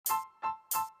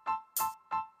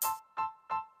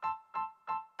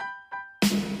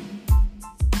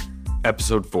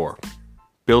Episode 4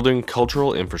 Building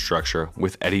Cultural Infrastructure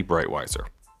with Eddie Breitweiser.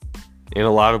 In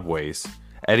a lot of ways,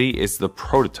 Eddie is the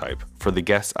prototype for the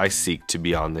guests I seek to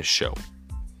be on this show.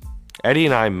 Eddie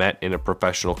and I met in a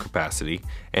professional capacity,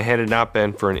 and had it not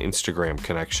been for an Instagram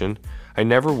connection, I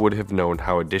never would have known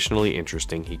how additionally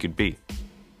interesting he could be.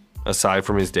 Aside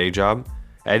from his day job,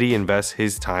 Eddie invests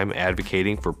his time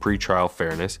advocating for pretrial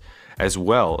fairness as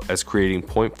well as creating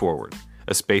Point Forward,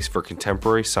 a space for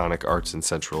contemporary sonic arts in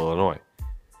Central Illinois.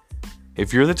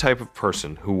 If you're the type of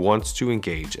person who wants to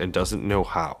engage and doesn't know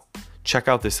how, check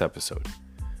out this episode.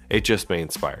 It just may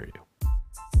inspire you.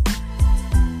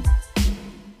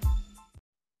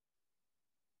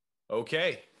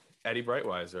 Okay, Eddie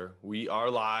Breitweiser, we are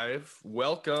live.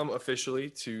 Welcome officially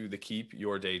to the Keep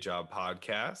Your Day Job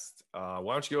podcast.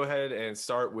 Why don't you go ahead and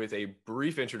start with a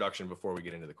brief introduction before we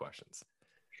get into the questions?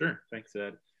 Sure. Thanks,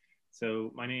 Ed.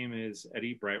 So my name is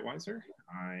Eddie Breitweiser.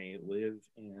 I live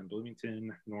in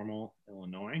Bloomington, Normal,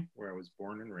 Illinois, where I was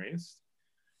born and raised.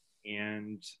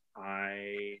 And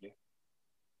I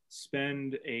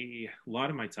spend a lot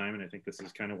of my time, and I think this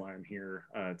is kind of why I'm here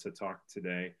to talk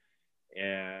today,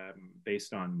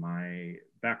 based on my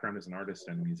background as an artist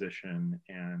and musician,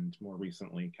 and more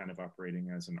recently kind of operating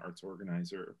as an arts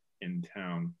organizer in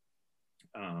town.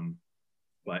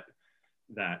 But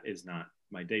that is not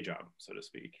my day job, so to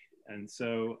speak. And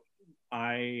so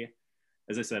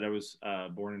as I said, I was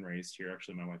born and raised here.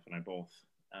 Actually, my wife and I both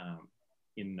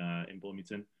in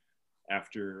Bloomington.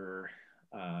 After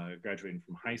graduating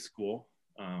from high school,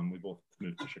 we both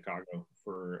moved to Chicago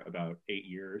for about 8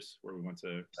 years, where we went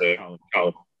to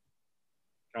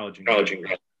college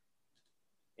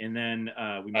and then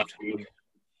we moved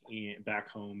back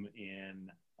home in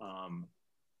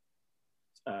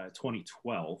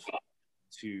 2012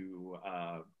 to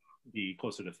be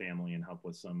closer to family and help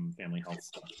with some family health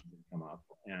stuff that come up.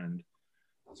 And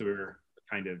so we were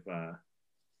kind of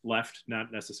left,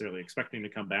 not necessarily expecting to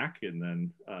come back, and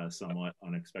then somewhat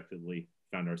unexpectedly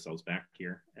found ourselves back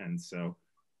here. And so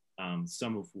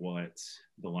some of what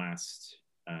the last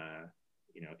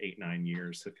 8-9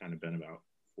 years have kind of been about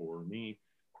for me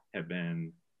have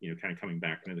been kind of coming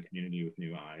back into the community with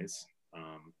new eyes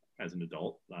as an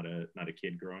adult, not a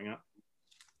kid growing up,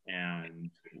 and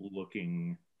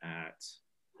looking at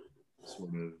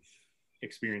sort of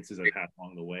experiences I've had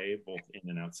along the way, both in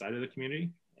and outside of the community,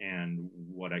 and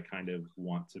what I kind of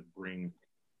want to bring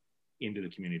into the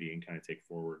community and kind of take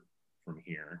forward from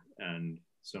here. And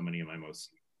so many of my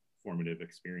most formative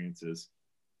experiences,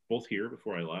 both here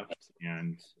before I left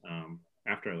and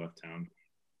after I left town,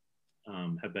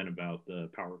 have been about the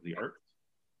power of the arts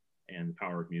and the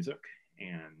power of music.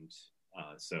 And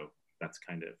so that's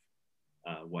kind of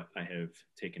what I have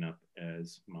taken up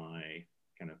as my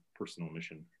kind of personal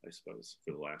mission, I suppose,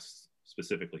 for the last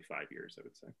specifically 5 years, I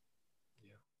would say.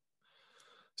 Yeah.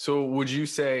 So would you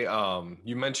say,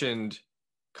 you mentioned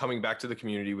coming back to the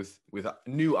community with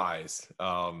new eyes,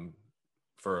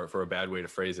 for a bad way to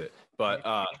phrase it, but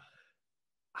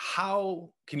how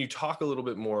can you talk a little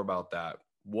bit more about that?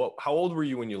 How old were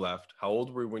you when you left? How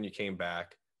old were you when you came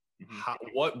back?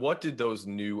 Mm-hmm. What did those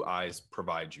new eyes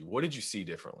provide you? What did you see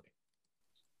differently?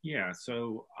 Yeah,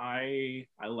 so I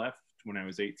left when I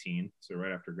was 18, so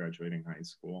right after graduating high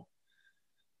school,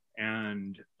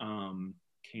 and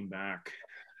came back.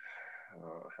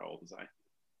 How old was I?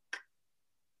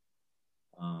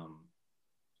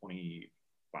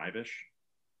 25-ish.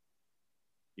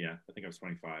 Yeah, I think I was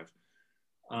 25.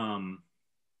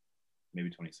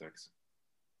 Maybe 26,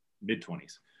 mid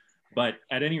 20s. But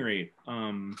at any rate,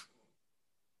 I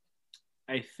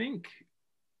think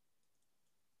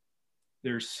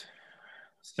there's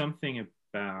something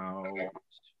about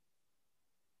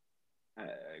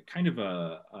kind of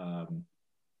for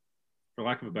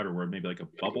lack of a better word, maybe like a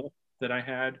bubble that I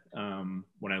had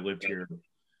when I lived here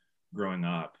growing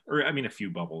up. Or I mean, a few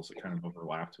bubbles that kind of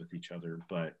overlapped with each other.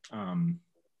 But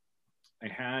I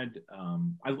had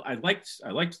I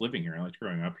liked living here. I liked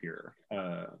growing up here.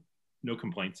 No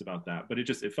complaints about that. But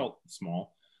it felt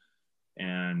small,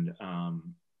 and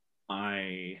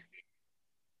I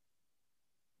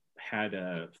had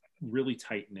a really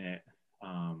tight-knit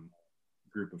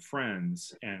group of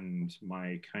friends, and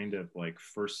my kind of like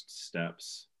first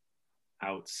steps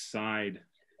outside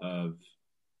of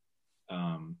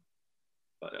kind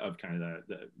of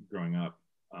the growing up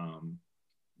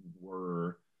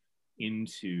were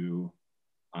into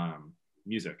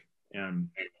music. And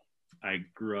I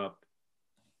grew up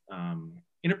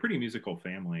in a pretty musical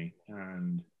family,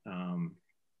 and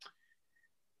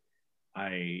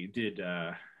I did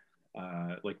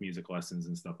like music lessons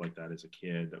and stuff like that as a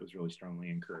kid. That was really strongly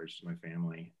encouraged in my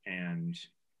family. And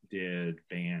did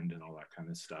band and all that kind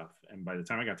of stuff. And by the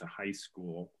time I got to high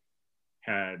school,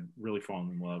 had really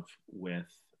fallen in love with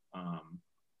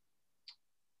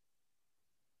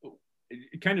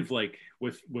kind of like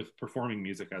with performing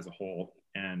music as a whole.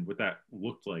 And what that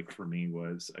looked like for me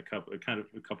was a couple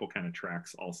kind of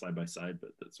tracks all side by side,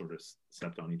 but that sort of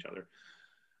stepped on each other,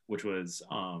 which was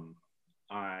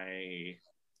I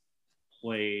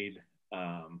played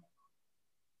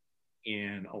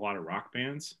in a lot of rock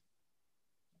bands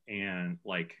and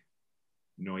like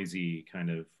noisy kind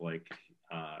of like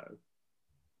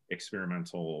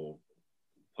experimental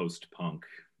post-punk,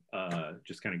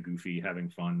 just kind of goofy, having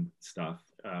fun stuff,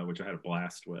 which I had a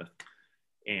blast with.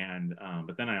 And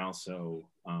but then I also,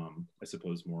 I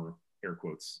suppose more air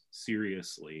quotes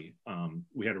seriously,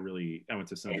 we had I went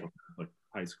to Central Catholic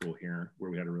High School here where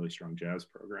we had a really strong jazz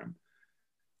program.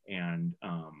 And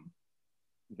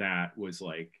that was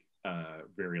like a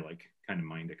very like kind of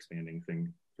mind expanding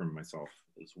thing for myself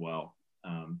as well.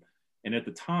 And at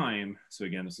the time, so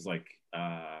again, this is like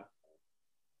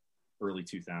early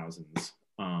 2000s,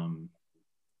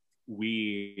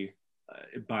 we,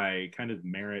 by kind of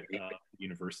merit of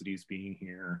universities being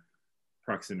here,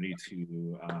 proximity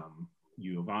to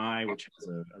U of I, which has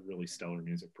a really stellar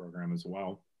music program as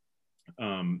well,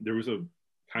 there was a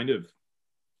kind of,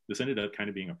 this ended up kind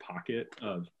of being a pocket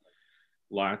of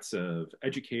lots of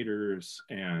educators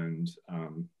and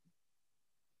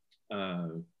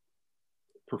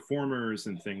performers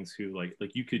and things who like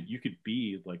you could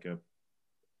be like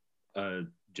a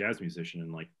jazz musician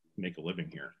and like make a living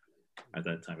here at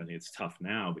that time. I think it's tough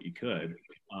now, but you could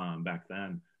back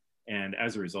then. And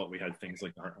as a result, we had things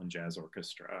like the Heartland Jazz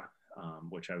Orchestra,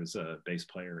 which I was a bass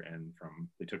player in.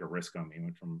 They took a risk on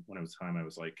me. From when I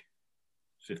was like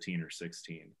 15 or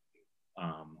 16.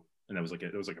 And that was like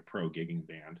a pro gigging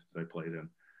band that I played in.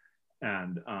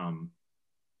 And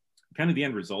kind of the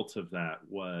end result of that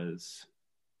was,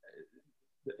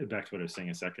 back to what I was saying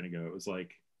a second ago, it was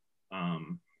like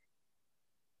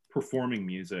performing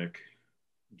music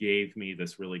gave me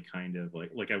this really kind of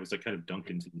like I was like kind of dunked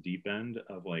into the deep end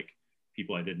of like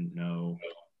people I didn't know,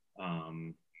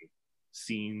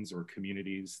 scenes or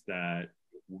communities that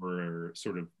were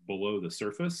sort of below the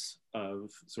surface of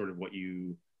sort of what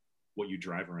you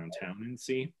drive around town and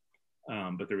see.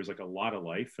 But there was like a lot of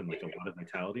life and like a lot of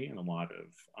vitality and a lot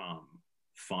of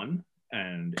fun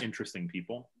and interesting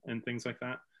people and things like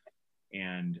that.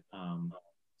 And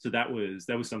so that was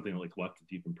something that like left a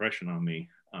deep impression on me,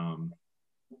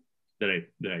 that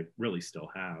I really still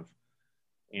have.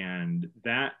 And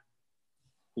that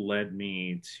led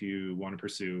me to want to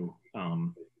pursue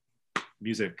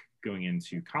music going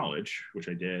into college, which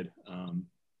I did.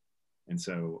 And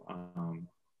so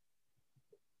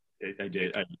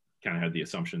I kind of had the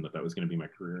assumption that was going to be my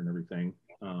career and everything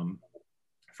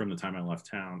from the time I left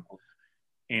town.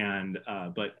 And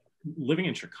but living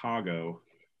in Chicago,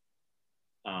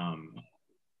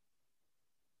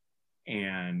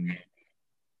 and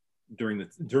during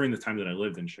the time that I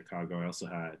lived in Chicago, I also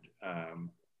had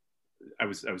I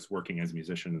was working as a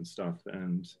musician and stuff,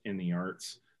 and in the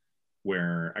arts,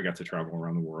 where I got to travel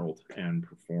around the world and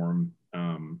perform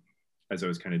as I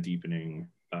was kind of deepening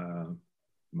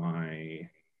my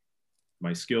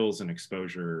skills and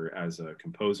exposure as a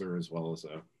composer as well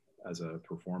as a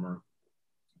performer,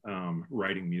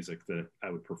 writing music that I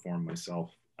would perform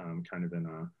myself, kind of in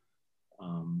a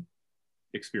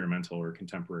experimental or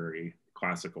contemporary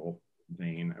classical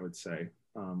vein, I would say,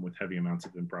 with heavy amounts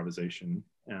of improvisation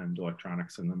and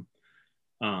electronics in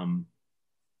them.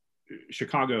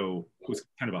 Chicago was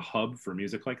kind of a hub for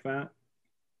music like that,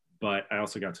 but I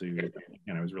also got to,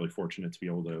 and I was really fortunate to be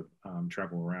able to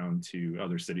travel around to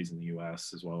other cities in the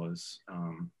US as well as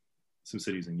some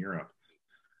cities in Europe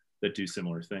that do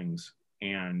similar things.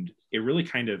 And it really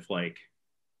kind of like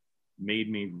made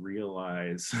me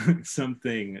realize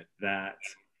something that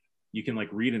you can like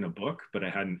read in a book, but I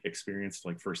hadn't experienced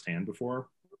like firsthand before,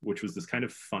 which was this kind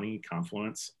of funny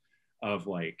confluence of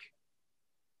like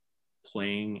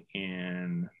playing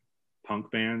in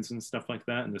punk bands and stuff like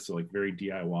that. And this is like very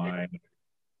DIY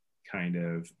kind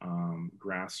of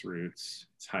grassroots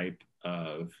type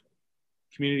of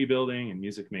community building and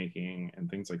music making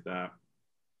and things like that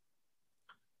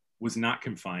was not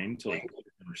confined to like a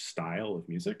particular style of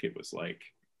music. It was like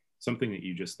something that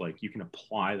you just like, you can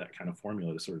apply that kind of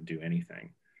formula to sort of do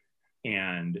anything.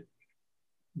 And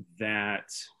that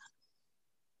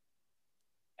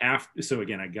so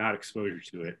again, I got exposure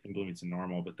to it in Bloomington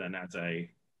Normal, but then as I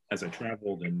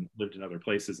traveled and lived in other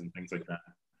places and things like that,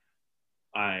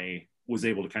 I was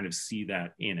able to kind of see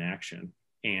that in action.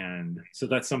 And so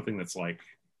that's something that's like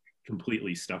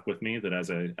completely stuck with me, that as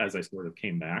I sort of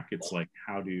came back, it's like,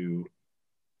 how do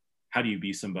you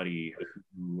be somebody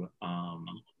who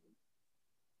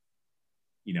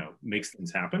you know, makes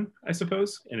things happen, I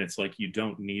suppose. And it's like, you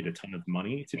don't need a ton of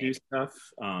money to do stuff.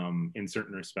 In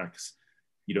certain respects,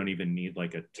 you don't even need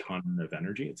like a ton of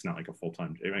energy. It's not like a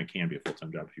full-time, it can be a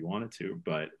full-time job if you wanted to,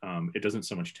 but it doesn't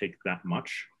so much take that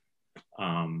much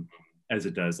as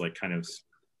it does like kind of,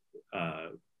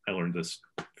 I learned this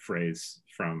phrase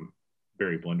from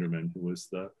Barry Blinderman, who was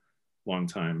the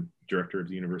longtime director of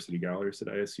the University Galleries at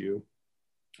ISU,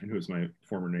 and who was my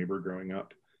former neighbor growing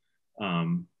up.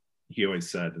 He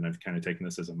always said, and I've kind of taken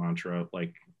this as a mantra,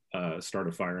 like, start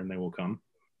a fire and they will come.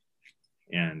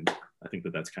 And I think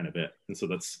that that's kind of it. And so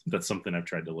that's something I've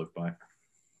tried to live by.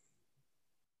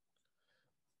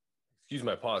 Excuse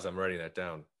my pause. I'm writing that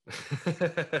down.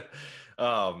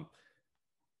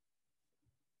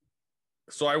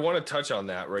 So I want to touch on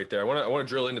that right there. I want to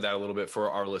drill into that a little bit for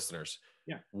our listeners.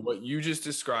 Yeah. What you just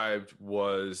described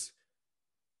was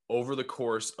over the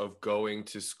course of going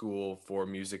to school for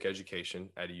music education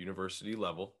at a university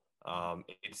level.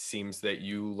 It seems that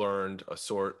you learned a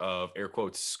sort of air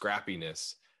quotes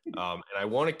scrappiness. And I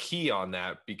want to key on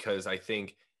that because I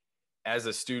think as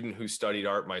a student who studied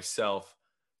art myself,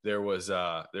 there was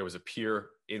a peer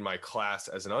in my class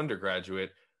as an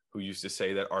undergraduate who used to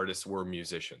say that artists were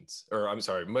musicians, or I'm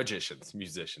sorry, magicians.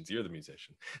 You're the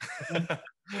musician.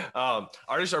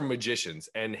 Artists are magicians.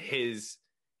 And his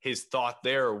thought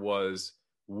there was,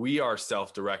 we are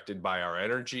self-directed by our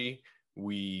energy.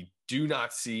 We do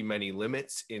not see many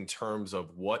limits in terms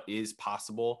of what is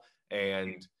possible.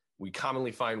 And we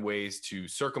commonly find ways to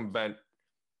circumvent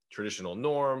traditional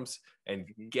norms and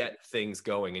get things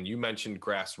going. And you mentioned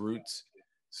grassroots.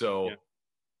 So yeah.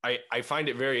 I find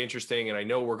it very interesting, and I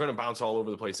know we're going to bounce all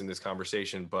over the place in this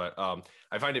conversation, but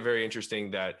I find it very interesting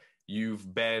that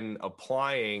you've been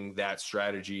applying that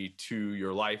strategy to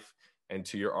your life and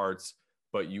to your arts,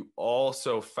 but you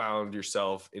also found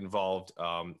yourself involved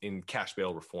in cash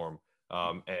bail reform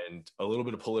and a little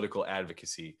bit of political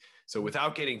advocacy. So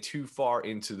without getting too far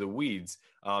into the weeds,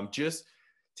 just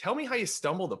tell me how you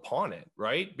stumbled upon it,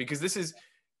 right? Because this is,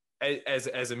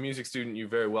 as a music student, you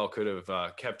very well could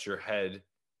have kept your head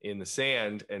in the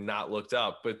sand and not looked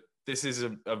up, but this is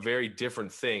a very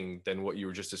different thing than what you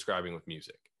were just describing with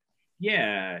music.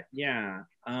 Yeah.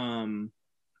 No,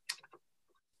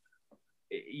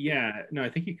 I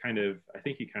think you kind of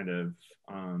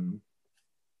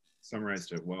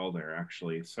summarized it well there,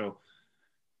 actually. So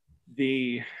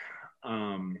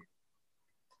I'll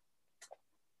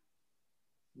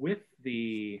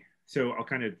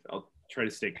try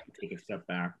to take a step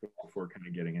back before kind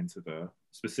of getting into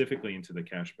specifically into the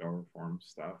cash bail reform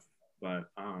stuff. But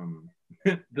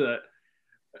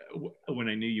when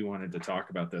I knew you wanted to talk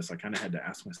about this, I kind of had to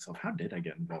ask myself, how did I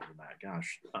get involved in that?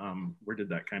 Gosh, where did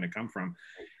that kind of come from?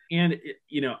 And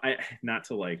I not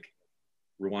to like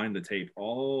rewind the tape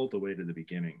all the way to the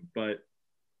beginning, but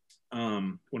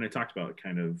when I talked about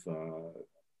kind of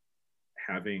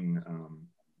having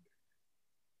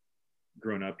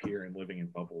grown up here and living in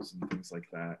bubbles and things like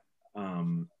that,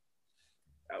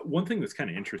 one thing that's kind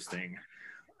of interesting,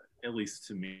 at least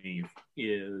to me,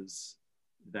 is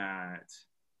that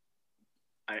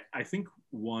I think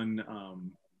one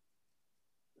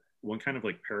kind of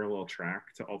like parallel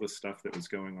track to all the stuff that was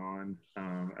going on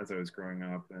as I was growing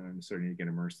up and starting to get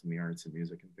immersed in the arts and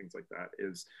music and things like that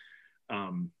is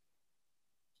I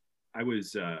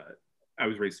was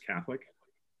raised Catholic,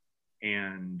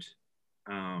 and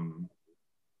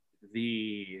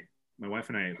my wife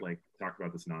and I like talk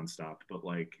about this nonstop, but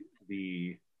like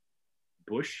the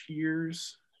Bush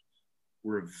years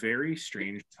were a very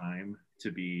strange time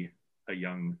to be a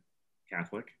young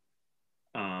Catholic.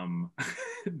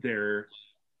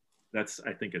 That's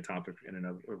I think a topic in and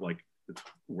of like it's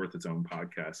worth its own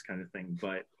podcast kind of thing.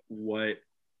 But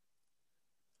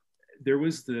there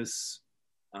was this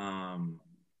I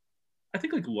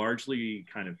think like largely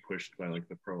kind of pushed by like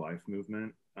the pro-life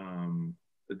movement.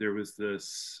 There was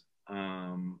this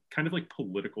kind of like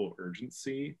political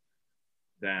urgency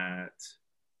that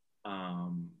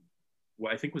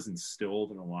what I think was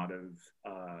instilled in a lot of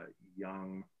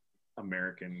young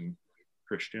American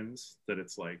Christians, that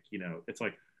it's like, it's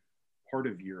like part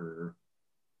of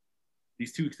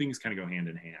these two things kind of go hand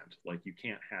in hand. Like you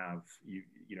can't have,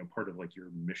 part of like your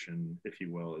mission, if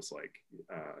you will, is like,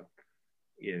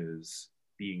 is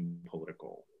being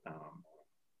political.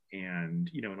 And,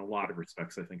 in a lot of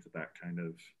respects, I think that kind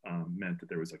of meant that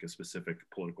there was like a specific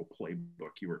political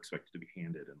playbook you were expected to be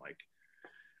handed and like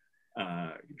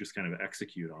just kind of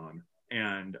execute on.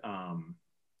 And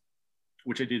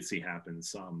which I did see happen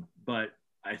some. But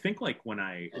I think like when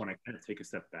I kind of take a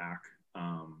step back,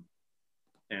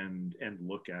 and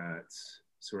look at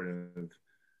sort of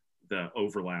the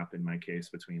overlap in my case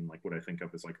between like what I think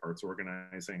of as like arts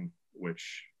organizing,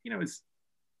 which is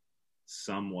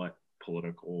somewhat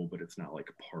political, but it's not like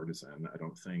partisan, I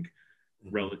don't think,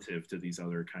 relative to these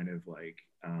other kind of like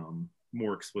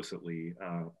more explicitly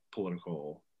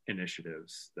political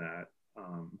initiatives that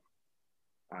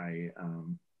I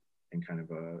am kind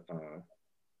of a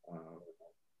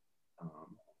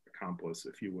accomplice,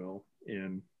 if you will,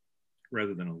 in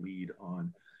rather than a lead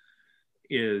on,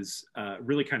 is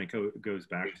really kind of goes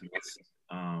back to this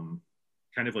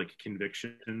kind of like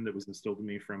conviction that was instilled in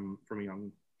me from a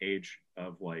young age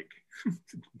of like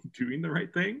doing the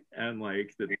right thing, and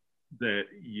like that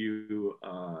you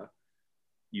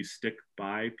stick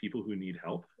by people who need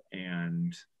help,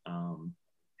 and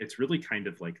it's really kind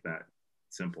of like that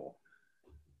simple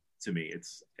to me.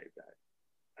 It's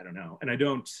I don't know, and I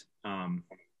don't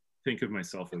think of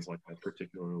myself as like a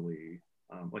particularly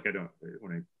like I don't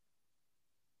when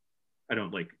I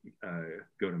don't like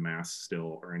go to mass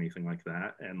still or anything like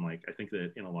that. And like I think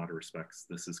that in a lot of respects,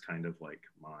 this is kind of like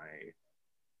my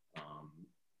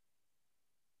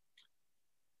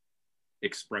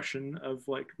expression of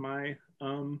like my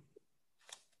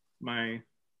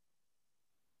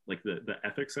like the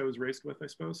ethics I was raised with, I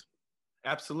suppose.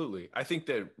 Absolutely. I think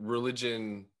that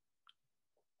religion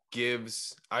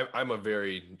gives I'm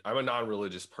a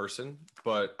non-religious person,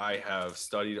 but I have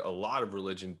studied a lot of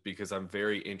religion because I'm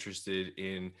very interested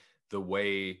in the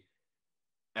way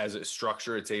as a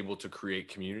structure it's able to create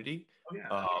community. Oh,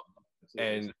 yeah.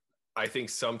 And I think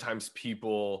sometimes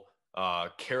people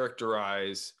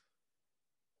characterize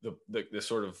the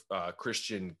sort of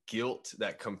Christian guilt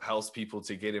that compels people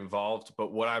to get involved.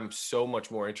 But what I'm so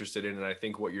much more interested in, and I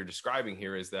think what you're describing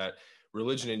here, is that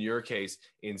religion in your case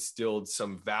instilled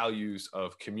some values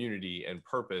of community and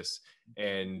purpose.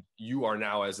 And you are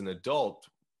now, as an adult,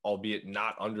 albeit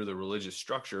not under the religious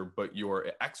structure, but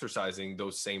you're exercising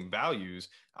those same values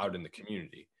out in the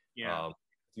community. Yeah. I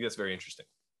think that's very interesting.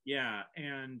 Yeah.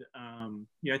 And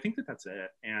yeah, I think that that's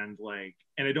it. And like,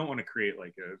 and I don't want to create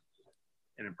like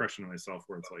an impression of myself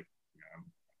where it's like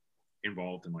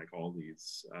involved in like all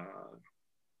these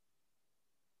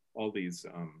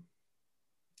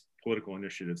political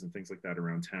initiatives and things like that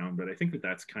around town. But I think that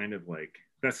that's kind of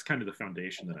the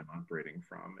foundation that I'm operating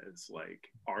from, is like,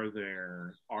 are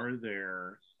there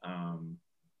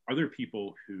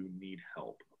people who need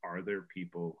help? Are there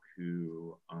people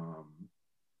who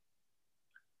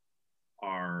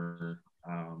are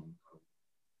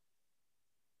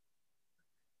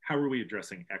how are we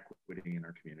addressing equity in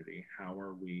our community? How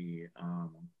are we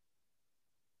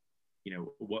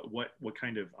what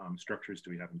kind of structures do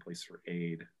we have in place for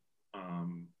aid?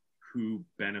 Who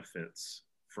benefits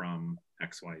from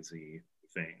XYZ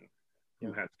thing?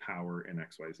 Who has power in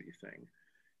XYZ thing?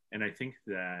 And I think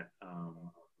that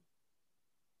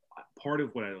part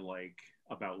of what I like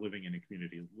about living in a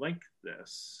community like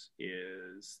this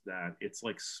is that it's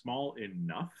like small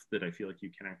enough that I feel like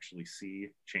you can actually see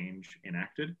change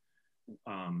enacted.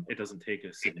 It doesn't take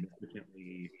a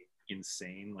significantly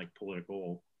insane like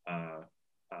political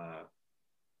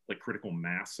like critical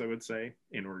mass, I would say,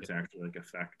 in order to actually like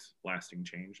affect lasting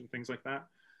change and things like that.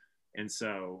 And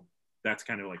so that's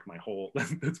kind of like my whole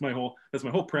that's my whole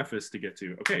preface to get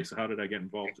to, okay, so how did I get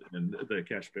involved in the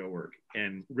cash bail work?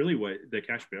 And really what the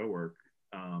cash bail work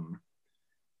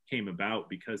came about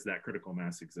because that critical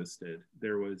mass existed.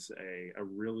 There was a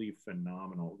really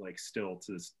phenomenal, like still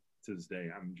to this day,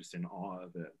 I'm just in awe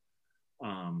of it.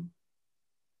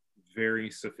 Very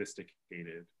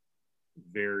sophisticated,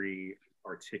 very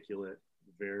articulate,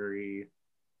 very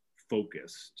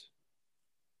focused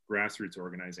grassroots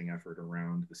organizing effort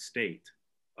around the state.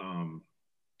 And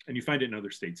you find it in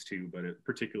other states too, but it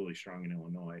particularly strong in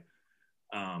Illinois,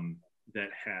 that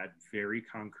had very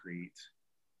concrete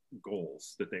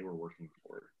goals that they were working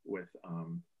toward with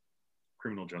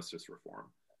criminal justice reform.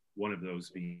 One of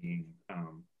those being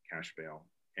cash bail.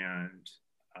 And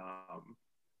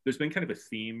there's been kind of a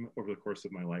theme over the course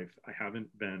of my life. I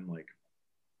haven't been like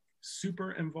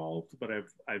super involved, but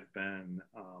I've been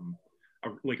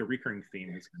like a recurring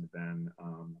theme has kind of been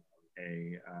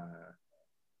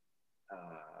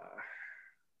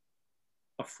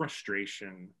a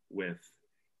frustration with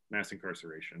mass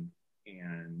incarceration,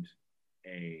 and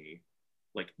a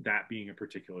like that being a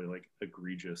particularly like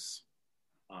egregious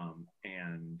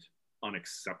and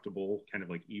unacceptable kind of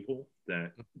like evil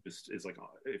that just is like,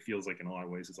 it feels like in a lot of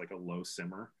ways it's like a low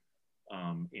simmer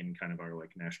in kind of our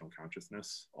like national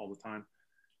consciousness all the time.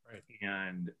 Right.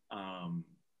 And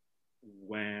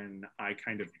when I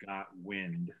kind of got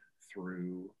wind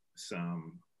through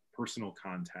some personal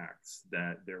contacts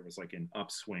that there was like an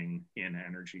upswing in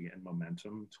energy and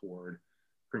momentum toward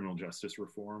criminal justice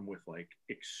reform with like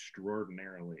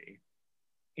extraordinarily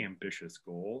ambitious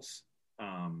goals.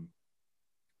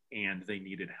 And they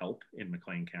needed help in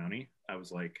McLean County. I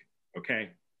was like, okay,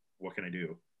 what can I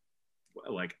do?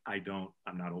 Like, I'm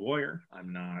not a lawyer. I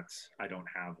don't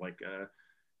have like a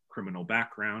criminal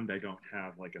background. I don't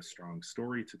have like a strong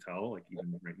story to tell. Like,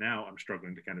 even right now, I'm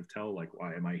struggling to kind of tell, like,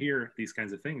 why am I here? These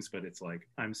kinds of things. But it's like,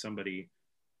 I'm somebody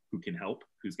who can help,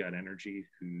 who's got energy,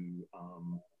 who,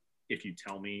 if you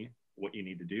tell me what you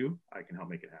need to do, I can help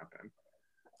make it happen.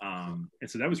 And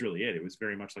so that was really it. It was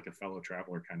very much like a fellow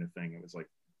traveler kind of thing. It was like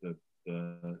the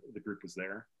group was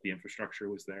there, the infrastructure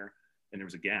was there, and there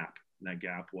was a gap. And that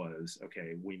gap was,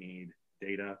 okay, we need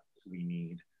data, we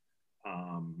need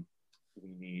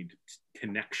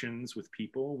connections with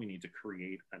people, we need to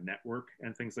create a network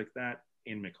and things like that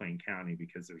in McLean County,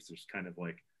 because there's this kind of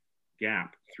like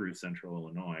gap through central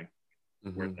Illinois,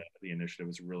 where the initiative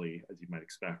was really, as you might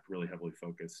expect, really heavily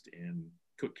focused in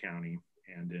Cook County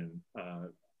and in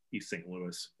East St.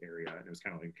 Louis area. And it was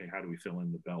kind of like, okay, how do we fill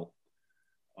in the belt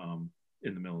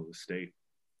in the middle of the state?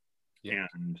 Yeah.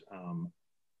 And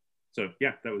so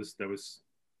yeah, that was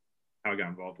how I got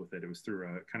involved with it. It was through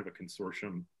a kind of a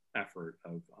consortium effort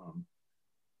of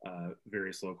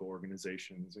various local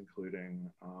organizations, including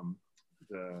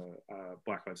the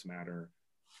Black Lives Matter,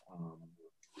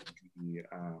 the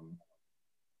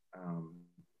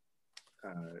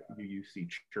UUC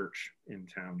Church in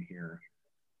town here,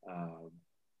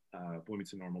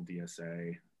 Bloomington Normal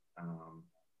DSA,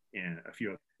 and a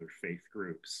few other faith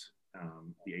groups,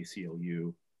 the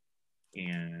ACLU,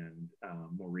 and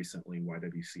more recently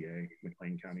YWCA,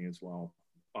 McLean County as well,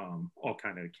 all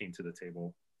kind of came to the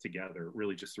table together,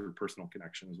 really just through personal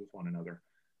connections with one another,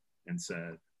 and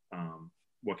said,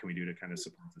 what can we do to kind of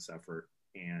support this effort?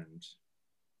 And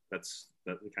that's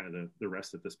kind of the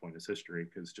rest at this point is history,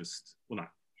 because just, well,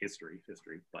 not history,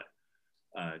 but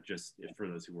just for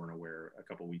those who weren't aware, a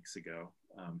couple weeks ago,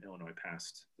 Illinois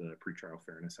passed the Pretrial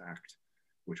Fairness Act,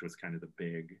 which was kind of the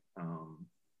big, how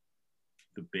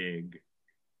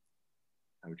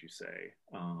would you say,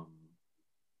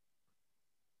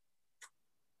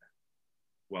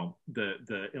 well,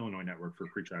 the Illinois Network for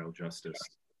Pretrial Justice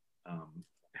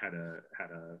had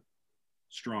a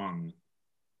strong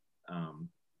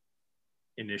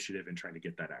initiative in trying to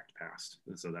get that act passed.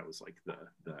 And so that was like the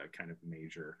kind of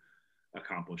major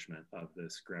accomplishment of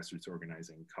this grassroots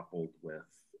organizing, coupled with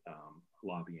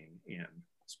lobbying in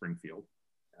Springfield,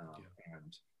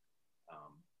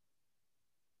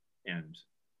 and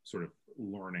sort of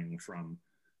learning from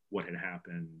what had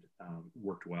happened,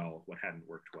 worked well, what hadn't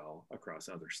worked well across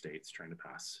other states trying to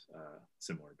pass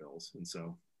similar bills. And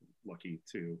so lucky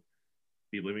to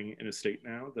be living in a state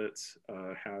now that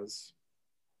has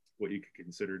what you could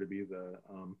consider to be the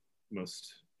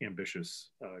most ambitious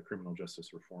criminal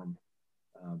justice reform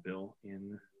bill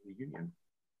in the union.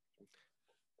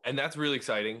 And that's really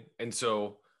exciting. And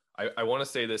so I want to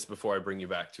say this before I bring you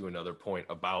back to another point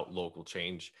about local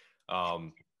change.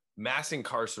 Mass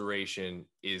incarceration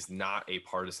is not a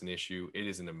partisan issue. It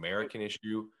is an American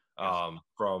issue,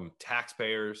 from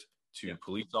taxpayers to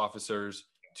police officers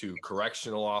to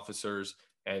correctional officers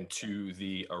and to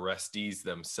the arrestees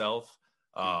themselves.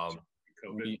 COVID,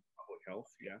 public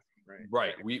health, yeah,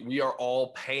 right. We are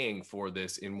all paying for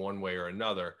this in one way or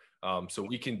another. So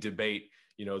we can debate,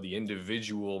 the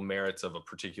individual merits of a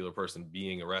particular person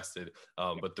being arrested.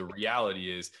 But the reality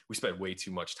is we spend way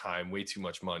too much time, way too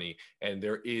much money, and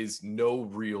there is no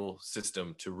real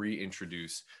system to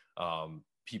reintroduce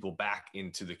people back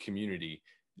into the community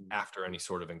after any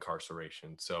sort of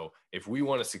incarceration. So if we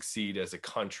want to succeed as a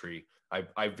country,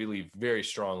 I believe very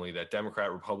strongly that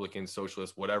Democrat, Republican,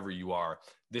 Socialist, whatever you are,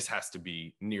 this has to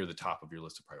be near the top of your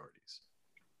list of priorities.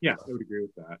 Yeah, I would agree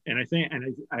with that. And I think,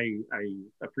 and I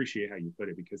appreciate how you put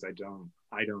it, because I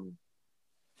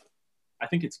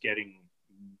think it's getting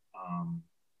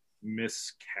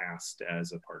miscast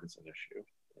as a partisan issue,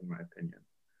 in my opinion.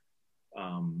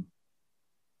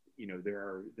 There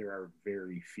are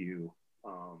very few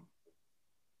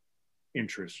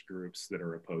interest groups that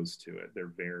are opposed to it.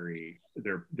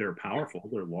 They're powerful,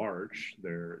 they're large,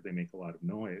 they make a lot of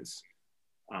noise,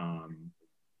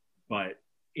 but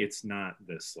it's not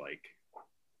this, like,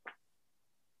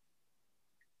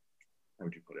 how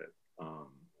would you put it?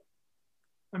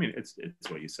 I mean, it's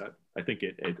what you said. I think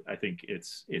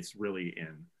it's really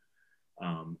in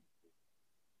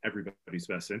everybody's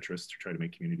best interest to try to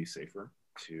make communities safer,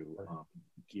 to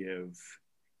give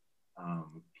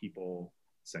people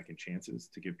second chances,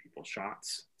 to give people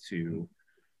shots, to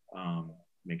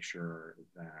make sure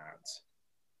that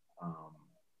um,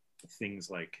 things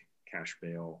like cash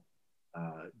bail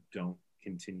don't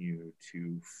continue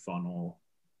to funnel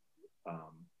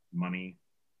money,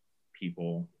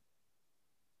 people,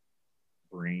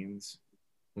 brains,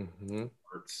 Mm-hmm.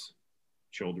 hearts,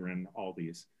 children, all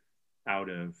these out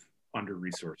of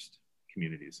under-resourced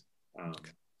communities.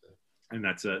 And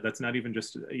that's not even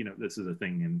just, this is a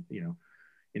thing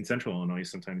in central Illinois.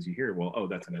 Sometimes you hear, well, oh,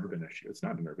 that's an urban issue. It's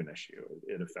not an urban issue.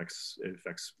 It affects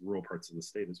rural parts of the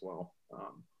state as well.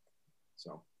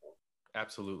 So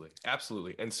Absolutely.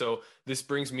 Absolutely. And so this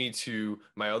brings me to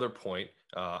my other point.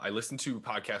 I listen to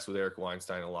podcasts with Eric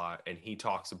Weinstein a lot, and he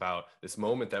talks about this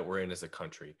moment that we're in as a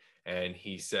country. And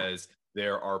he says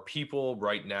there are people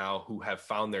right now who have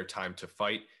found their time to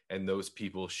fight, and those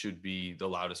people should be the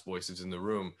loudest voices in the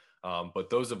room. But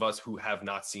those of us who have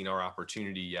not seen our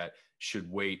opportunity yet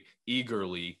should wait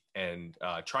eagerly and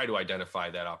try to identify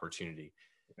that opportunity.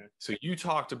 okay. So you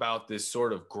talked about this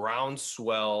sort of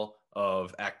groundswell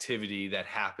of activity that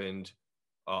happened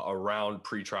around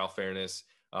pretrial fairness,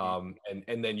 and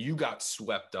then you got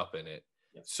swept up in it.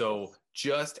 Yes. So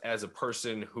just as a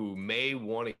person who may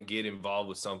want to get involved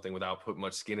with something without putting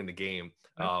much skin in the game,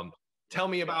 tell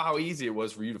me about how easy it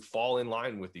was for you to fall in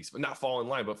line with these, not fall in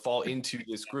line, but fall into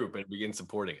this group and begin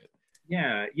supporting it.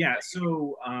 Yeah.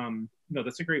 So no,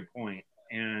 that's a great point.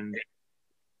 And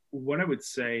what I would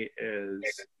say is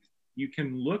you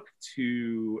can look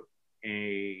to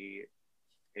an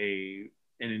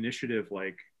initiative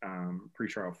like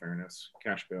pretrial fairness,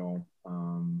 cash bail,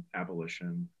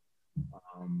 abolition,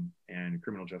 and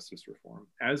criminal justice reform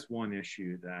as one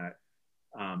issue that,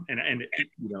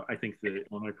 I think the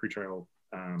Illinois Pretrial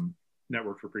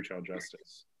Network for Pretrial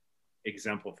Justice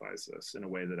exemplifies this in a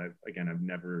way that I've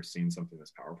never seen something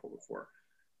this powerful before.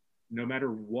 No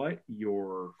matter what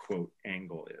your quote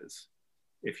angle is,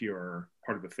 if you're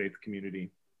part of a faith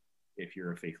community, if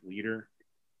you're a faith leader,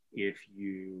 if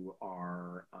you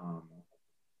are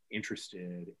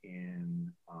interested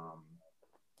in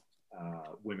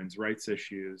women's rights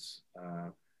issues,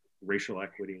 racial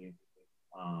equity,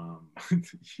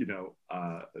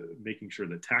 making sure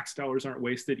that tax dollars aren't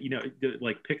wasted,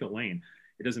 like pick a lane.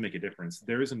 It doesn't make a difference.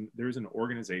 There's an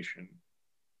organization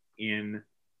in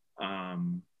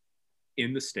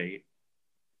the state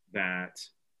that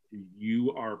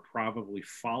you are probably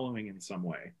following in some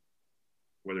way,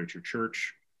 whether it's your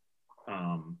church,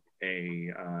 a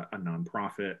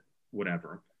nonprofit,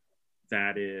 whatever,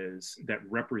 that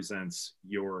represents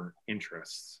your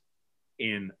interests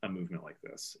in a movement like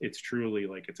this. It's truly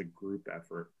like it's a group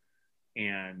effort,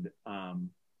 and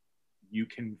you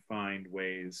can find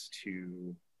ways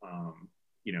to,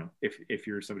 if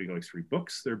you're somebody who likes to read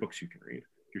books, there are books you can read.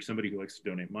 If you're somebody who likes to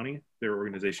donate money, there are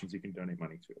organizations you can donate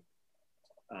money to.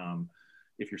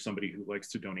 If you're somebody who likes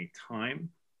to donate time,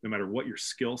 no matter what your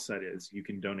skill set is, you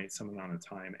can donate some amount of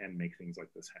time and make things like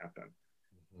this happen.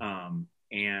 Mm-hmm.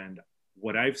 And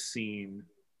what I've seen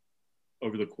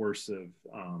over the course of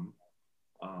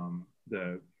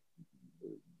the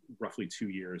roughly 2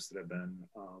 years that I've been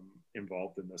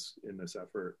involved in this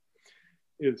effort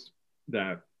is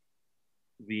that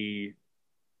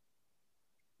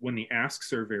when the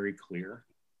asks are very clear,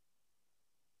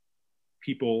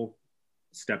 people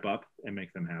step up and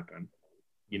make them happen.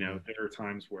 There are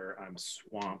times where I'm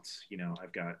swamped.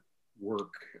 I've got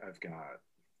work, I've got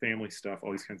family stuff,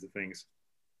 all these kinds of things.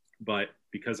 But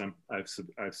because I've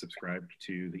subscribed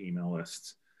to the email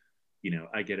lists,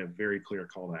 I get a very clear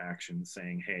call to action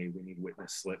saying, "Hey, we need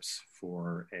witness slips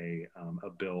for a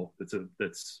bill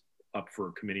that's up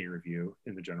for committee review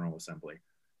in the General Assembly.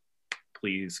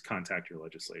 Please contact your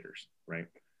legislators." Right?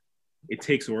 It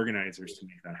takes organizers to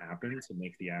make that happen, to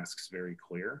make the asks very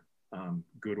clear.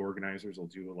 Good organizers will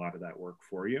do a lot of that work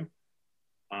for you.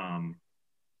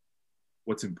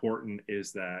 What's important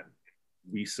is that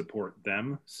we support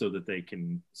them so that they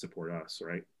can support us,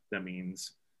 right? That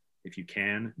means if you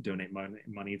can, donate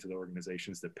money to the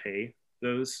organizations that pay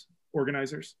those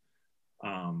organizers.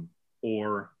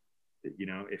 Or,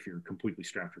 if you're completely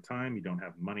strapped for time, you don't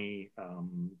have money,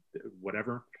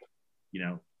 whatever,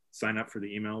 sign up for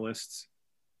the email lists.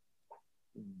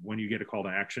 When you get a call to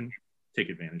action, take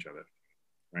advantage of it,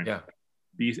 right? Yeah.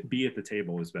 Be at the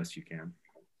table as best you can.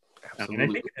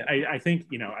 Absolutely. I think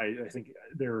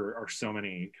there are so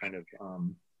many kind of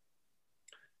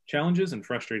challenges and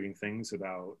frustrating things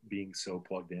about being so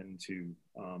plugged into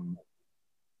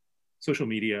social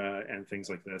media and things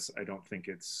like this. I don't think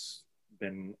it's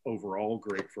been overall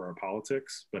great for our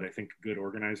politics, but I think good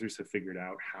organizers have figured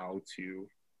out how to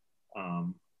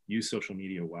use social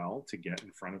media well to get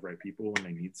in front of right people when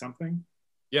they need something.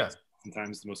 Yeah.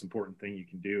 Sometimes the most important thing you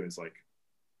can do is like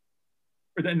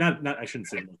or not I shouldn't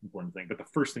say the most important thing, but the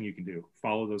first thing you can do,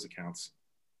 follow those accounts,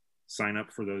 sign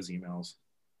up for those emails,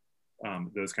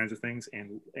 those kinds of things,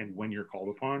 and when you're called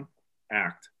upon,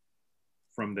 act.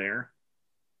 From there,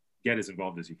 get as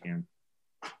involved as you can.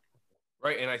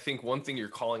 Right. And I think one thing you're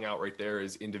calling out right there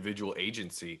is individual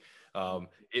agency.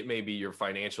 It may be your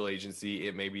financial agency,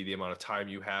 it may be the amount of time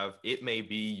you have, it may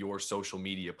be your social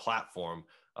media platform.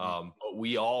 But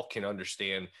we all can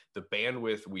understand the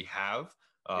bandwidth we have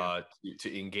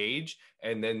to engage,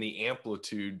 and then the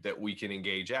amplitude that we can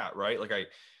engage at, right?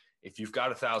 If you've got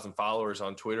 1,000 followers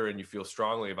on Twitter and you feel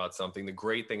strongly about something, the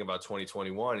great thing about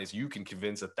 2021 is you can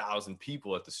convince 1,000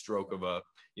 people at the stroke of a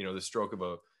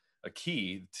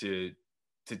key to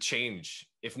change,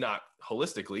 if not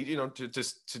holistically,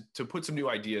 to put some new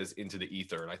ideas into the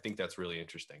ether. And I think that's really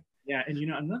interesting. Yeah. And,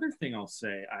 another thing I'll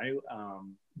say,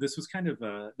 this was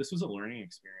this was a learning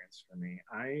experience for me.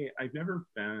 I've never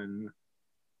been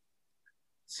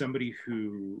somebody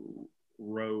who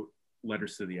wrote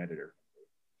letters to the editor.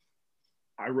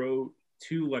 I wrote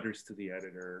 2 letters to the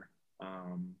editor.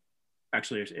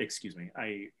 Actually, excuse me.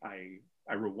 I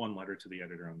wrote 1 letter to the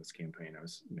editor on this campaign. I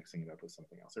was mixing it up with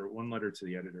something else. I wrote 1 letter to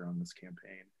the editor on this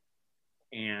campaign.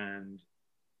 And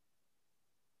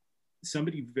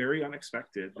somebody very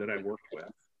unexpected that I worked with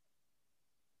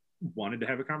wanted to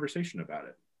have a conversation about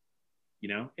it.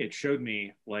 It showed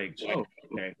me like, oh,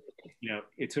 okay.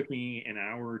 It took me an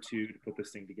hour or 2 to put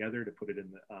this thing together, to put it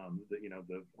in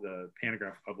the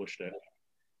Panagraph published it.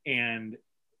 And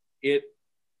it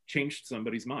changed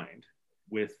somebody's mind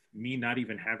with me not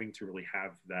even having to really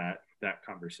have that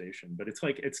conversation. But it's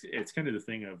like, it's kind of the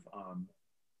thing of,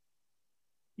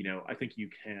 I think you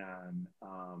can,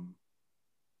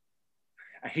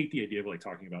 I hate the idea of like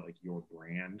talking about like your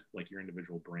brand, like your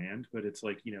individual brand, but it's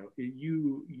like,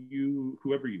 you,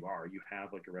 whoever you are, you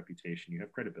have like a reputation, you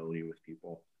have credibility with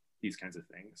people, these kinds of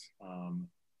things,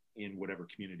 in whatever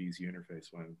communities you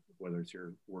interface with, whether it's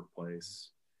your workplace,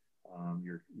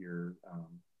 your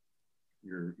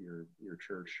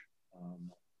church,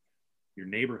 your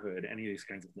neighborhood, any of these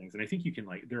kinds of things. And I think you can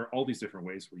there are all these different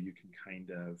ways where you can kind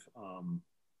of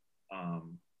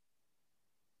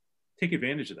take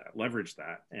advantage of that, leverage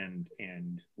that, and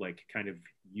like kind of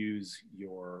use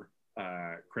your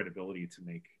credibility to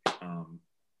make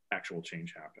actual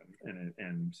change happen.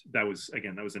 And that was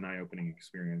an eye-opening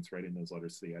experience, writing those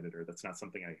letters to the editor. That's not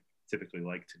something I typically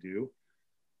like to do.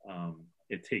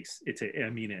 I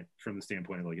mean it from the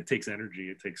standpoint of like, it takes energy,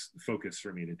 it takes focus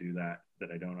for me to do that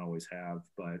I don't always have,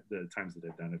 but the times that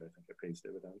I've done it, I think it pays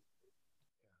dividends.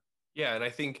 Yeah. And I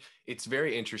think it's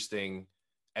very interesting,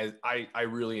 as I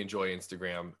really enjoy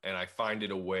Instagram, and I find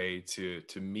it a way to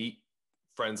meet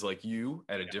friends like you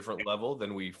at a different level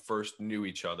than we first knew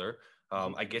each other.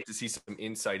 I get to see some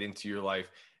insight into your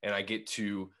life, and I get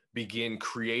to begin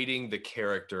creating the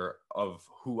character of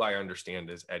who I understand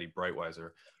as Eddie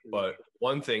Breitweiser. But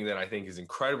one thing that I think is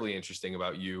incredibly interesting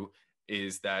about you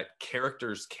is that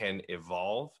characters can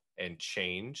evolve and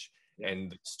change,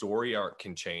 and the story arc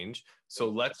can change. So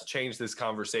let's change this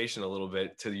conversation a little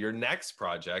bit to your next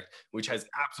project, which has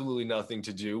absolutely nothing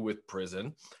to do with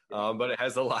prison, but it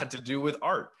has a lot to do with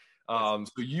art. So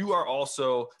you are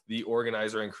also the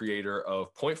organizer and creator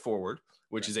of Point Forward,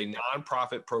 which is a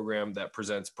nonprofit program that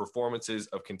presents performances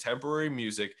of contemporary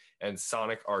music and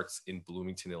sonic arts in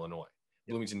Bloomington, Normal,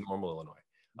 Illinois.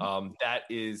 That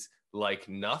is like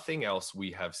nothing else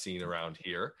we have seen around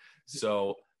here.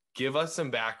 So give us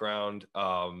some background.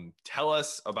 Tell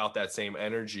us about that same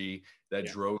energy that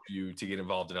drove you to get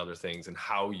involved in other things, and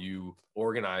how you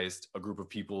organized a group of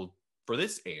people for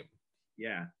this aim.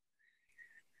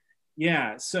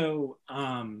 Yeah. So,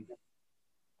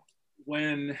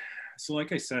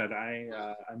 like I said, I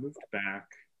moved back.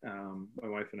 My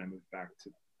wife and I moved back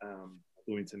to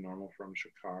Bloomington Normal from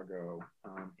Chicago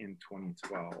in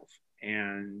 2012,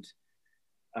 and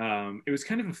it was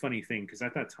kind of a funny thing because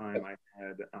at that time I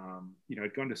had,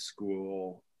 I'd gone to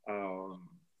school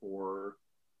for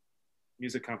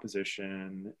music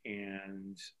composition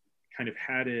and kind of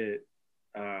had it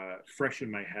fresh in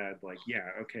my head, like, yeah,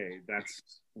 okay, that's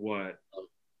what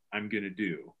I'm gonna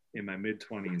do in my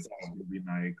mid-20s. That's gonna be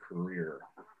my career,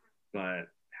 but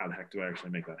how the heck do I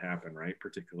actually make that happen, right?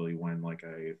 Particularly when like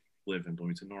I live in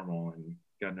Bloomington Normal and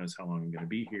God knows how long I'm gonna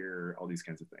be here, all these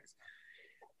kinds of things.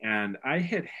 And I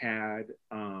had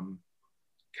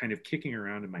kind of kicking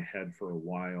around in my head for a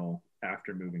while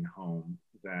after moving home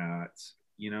that,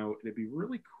 it'd be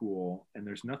really cool, and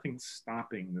there's nothing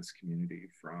stopping this community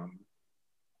from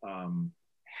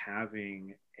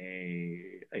having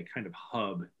a kind of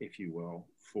hub, if you will,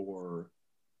 for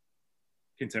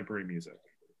contemporary music.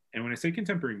 And when I say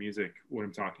contemporary music, what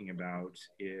I'm talking about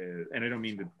is, and I don't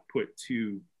mean to put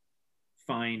too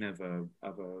fine of a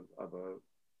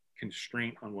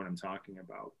constraint on what I'm talking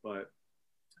about, but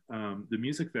the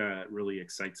music that really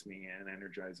excites me and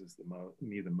energizes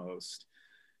me the most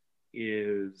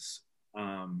is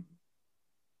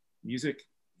music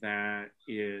that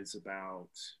is about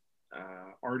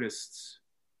artists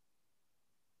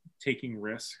taking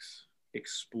risks,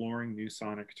 exploring new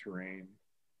sonic terrain,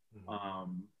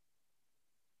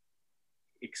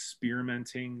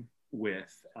 experimenting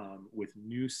with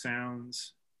new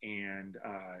sounds and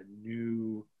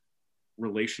new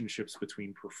relationships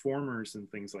between performers and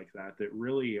things like that, that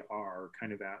really are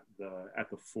kind of at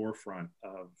the forefront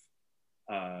of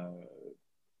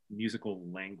musical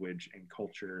language and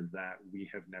culture that we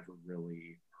have never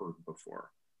really heard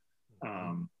before.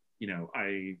 You know,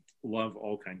 I love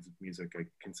all kinds of music. I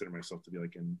consider myself to be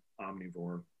like an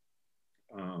omnivore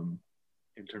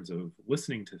in terms of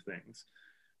listening to things.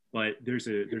 But there's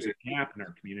a gap in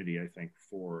our community, I think,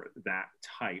 for that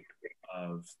type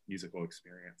of musical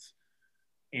experience.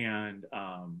 And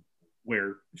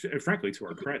where, frankly, to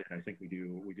our credit, I think we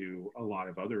do a lot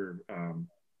of other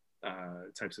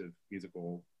types of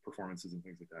musical performances and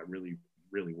things like that really,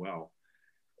 really well.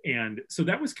 And so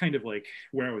that was kind of like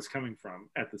where I was coming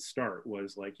from at the start,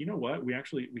 was like, you know what, we have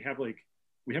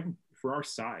for our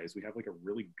size, we have like a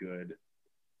really good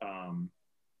kind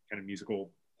of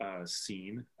musical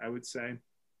scene, I would say,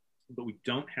 but we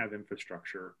don't have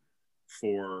infrastructure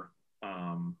for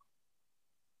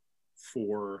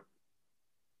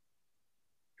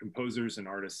composers and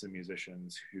artists and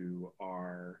musicians who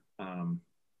are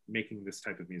making this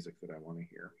type of music that I want to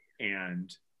hear.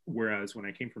 And whereas when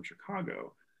I came from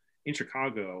Chicago, in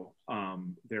Chicago,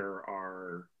 there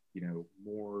are, you know,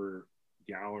 more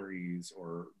galleries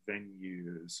or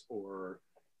venues or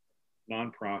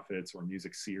nonprofits or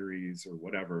music series or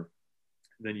whatever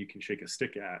than you can shake a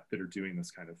stick at that are doing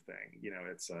this kind of thing. You know,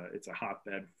 it's a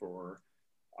hotbed for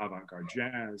avant-garde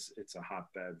jazz. It's a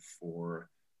hotbed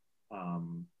for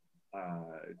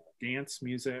dance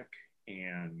music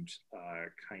and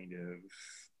kind of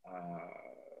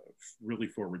really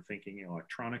forward-thinking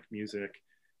electronic music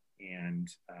and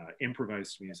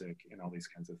improvised music and all these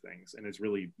kinds of things. And it's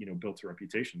really, you know, built a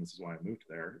reputation. This is why I moved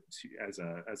there as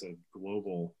a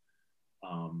global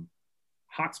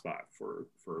hotspot for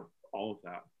all of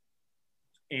that.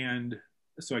 And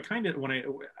so I kind of,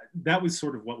 that was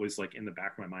sort of what was like in the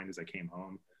back of my mind as I came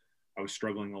home. I was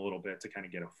struggling a little bit to kind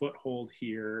of get a foothold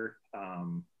here,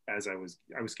 as I was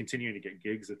continuing to get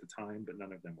gigs at the time, but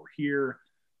none of them were here.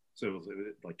 So it was,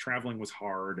 like, traveling was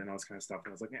hard and all this kind of stuff.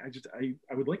 And I was like, man,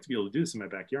 I would like to be able to do this in my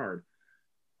backyard.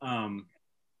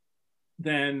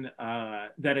 Then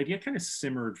that idea kind of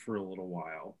simmered for a little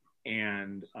while.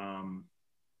 And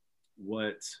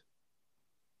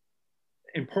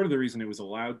part of the reason it was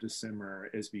allowed to simmer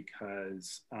is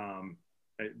because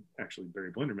actually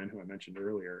Barry Blinderman, who I mentioned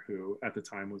earlier, who at the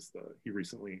time was he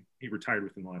retired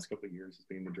within the last couple of years as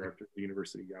being the director of the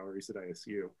university galleries at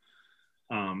ISU.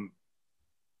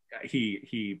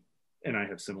 He and I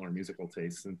have similar musical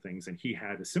tastes and things, and he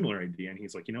had a similar idea, and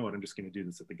he's like, you know what, I'm just going to do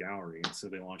this at the gallery. And so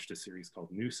they launched a series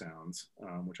called New Sounds,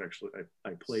 which actually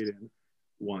I played in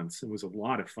once. It was a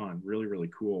lot of fun, really, really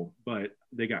cool, but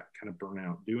they got kind of burnt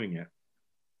out doing it.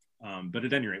 But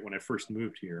at any rate, when I first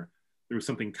moved here, there was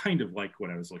something kind of like what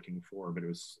I was looking for, but it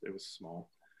was small.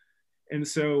 And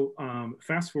so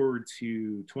fast forward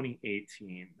to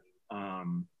 2018,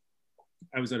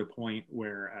 I was at a point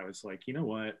where I was like, you know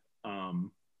what,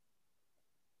 I'm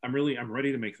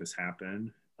ready to make this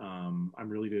happen. I'm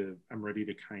ready to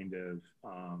kind of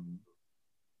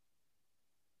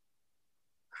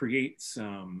create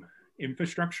some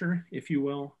infrastructure, if you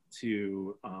will,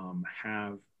 to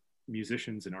have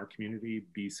musicians in our community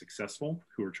be successful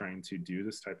who are trying to do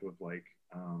this type of like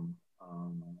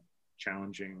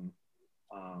challenging,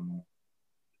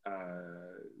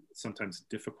 sometimes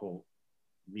difficult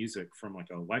music from like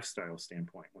a lifestyle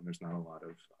standpoint, when there's not a lot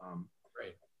of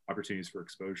Right. opportunities for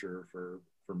exposure for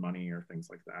money or things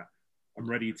like that. I'm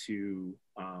ready to,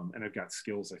 and I've got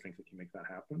skills I think that can make that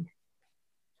happen.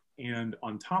 And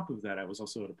on top of that, I was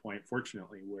also at a point,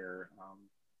 fortunately, where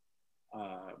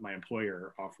my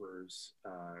employer offers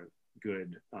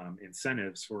good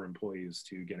incentives for employees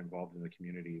to get involved in the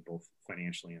community, both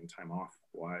financially and time off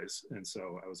wise. And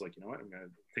so I was like, you know what, I'm going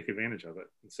to take advantage of it.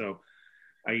 And so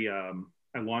I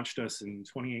launched us in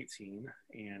 2018,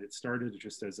 and it started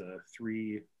just as a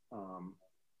three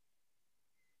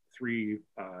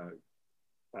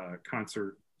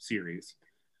concert series.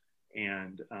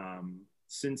 And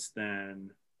since then,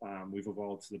 we've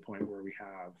evolved to the point where we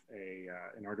have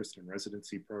an artist in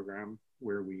residency program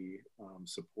where we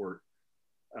support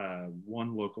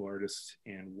one local artist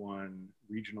and one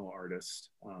regional artist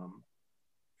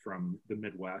from the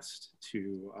Midwest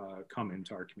to come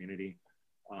into our community,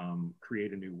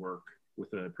 create a new work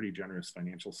with a pretty generous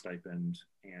financial stipend,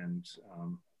 and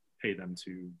pay them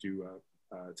to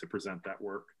present that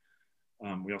work.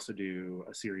 We also do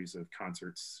a series of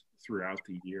concerts throughout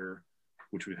the year,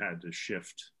 which we've had to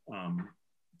shift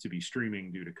to be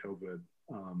streaming due to COVID.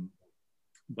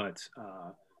 But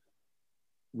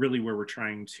really where we're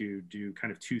trying to do kind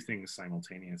of two things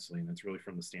simultaneously, and it's really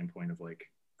from the standpoint of like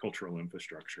cultural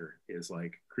infrastructure, is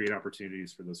like create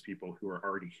opportunities for those people who are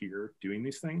already here doing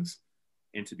these things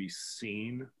and to be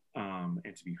seen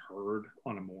and to be heard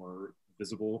on a more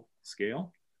visible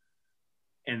scale.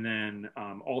 And then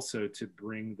also to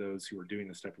bring those who are doing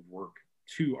this type of work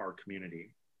to our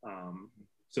community,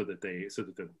 so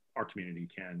that our community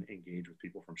can engage with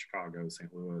people from Chicago,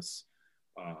 St. Louis,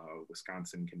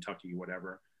 Wisconsin, Kentucky,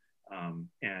 whatever,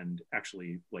 and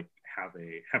actually like have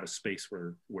a space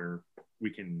where we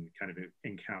can kind of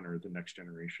encounter the next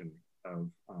generation of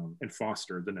and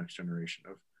foster the next generation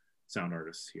of sound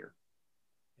artists here.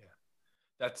 Yeah,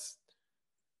 that's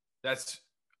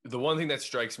the one thing that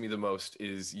strikes me the most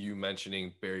is you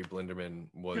mentioning Barry Blinderman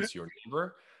was your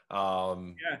neighbor.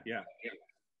 Yeah.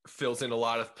 Fills in a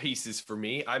lot of pieces for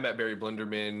me. I met Barry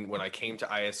Blinderman when I came to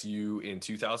ISU in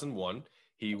 2001.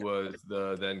 He was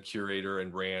the then curator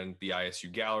and ran the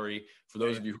ISU Gallery. For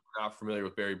those of you who are not familiar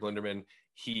with Barry Blinderman,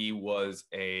 he was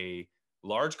a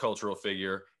large cultural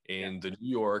figure in the New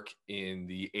York in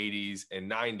the 80s and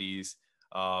 90s.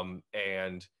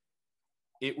 And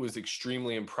it was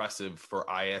extremely impressive for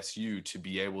ISU to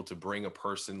be able to bring a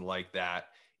person like that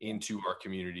into our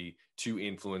community to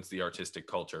influence the artistic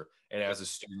culture. And as a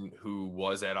student who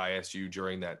was at ISU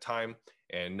during that time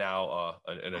and now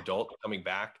an adult coming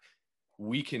back,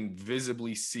 we can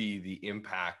visibly see the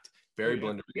impact Barry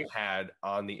Blinderman had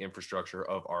on the infrastructure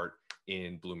of art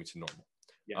in Bloomington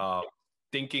Normal.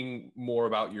 Thinking more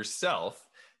about yourself,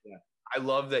 I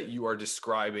love that you are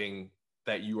describing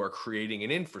that you are creating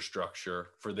an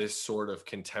infrastructure for this sort of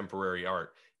contemporary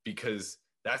art, because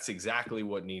that's exactly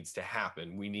what needs to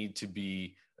happen. We need to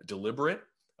be deliberate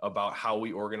about how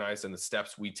we organize and the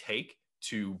steps we take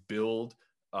to build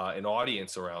an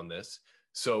audience around this.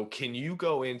 So can you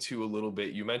go into a little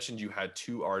bit, you mentioned you had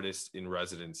 2 artists in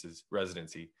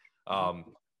residency. Can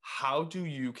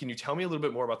you tell me a little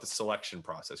bit more about the selection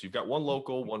process? You've got one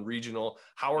local, one regional.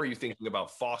 How are you thinking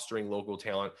about fostering local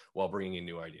talent while bringing in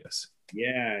new ideas?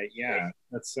 Yeah.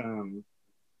 That's an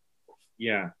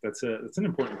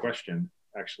important question,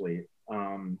 actually.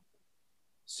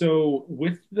 So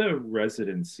with the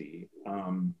residency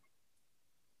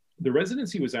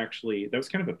was actually, that was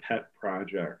kind of a pet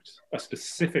project, a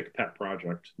specific pet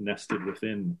project nested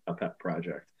within a pet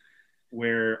project,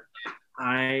 where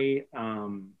I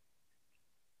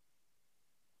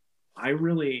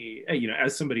really,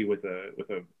 as somebody with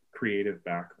a creative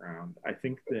background, I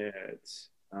think that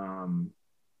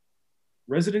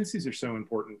residencies are so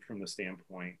important from the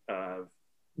standpoint of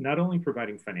not only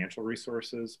providing financial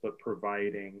resources, but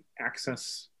providing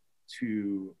access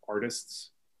to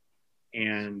artists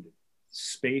and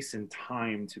space and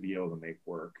time to be able to make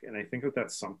work. And I think that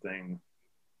that's something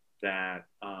that,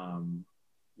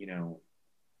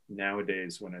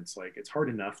 nowadays when it's like, it's hard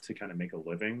enough to kind of make a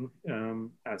living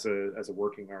as a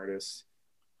working artist.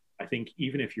 I think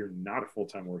even if you're not a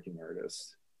full-time working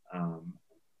artist,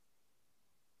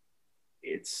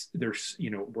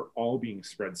 we're all being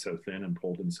spread so thin and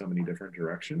pulled in so many different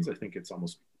directions. I think it's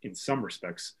almost in some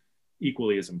respects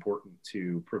equally as important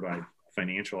to provide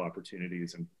financial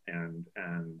opportunities and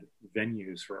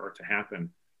venues for art to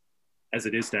happen as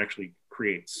it is to actually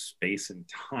create space and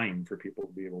time for people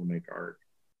to be able to make art.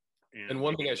 And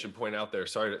one thing I should point out there,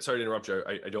 sorry to interrupt you,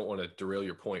 I don't want to derail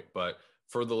your point, but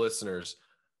for the listeners,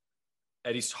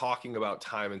 Eddie's talking about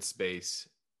time and space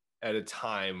at a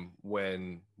time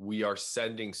when we are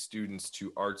sending students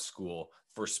to art school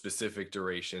for specific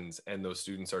durations, and those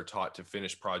students are taught to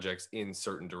finish projects in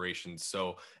certain durations.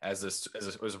 So as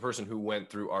a person who went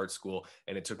through art school,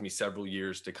 and it took me several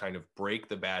years to kind of break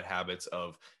the bad habits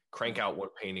of crank out one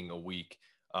painting a week,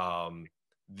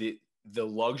 the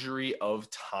luxury of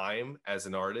time as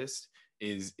an artist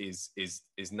is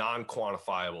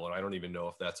non-quantifiable, and I don't even know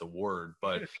if that's a word,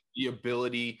 but the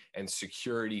ability and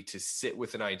security to sit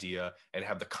with an idea and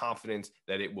have the confidence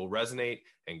that it will resonate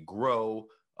and grow,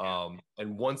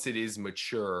 and once it is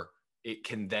mature, it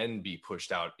can then be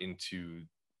pushed out into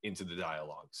the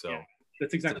dialogue. So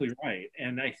That's exactly right.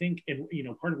 And I think, and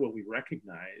part of what we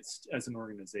recognized as an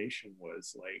organization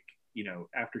was like,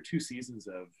 after 2 seasons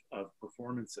of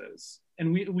performances,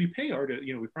 and we pay artists,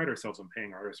 we pride ourselves on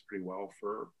paying artists pretty well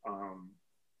for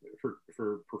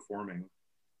performing,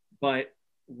 but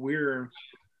when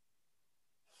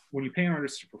you pay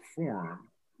artists to perform,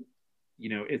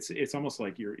 it's almost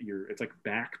like it's like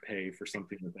back pay for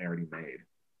something that they already made,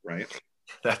 right?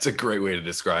 That's a great way to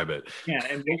describe it. Yeah,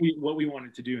 and what we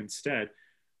wanted to do instead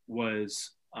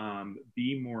was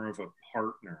be more of a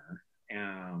partner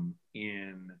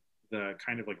in the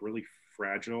kind of like really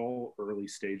fragile early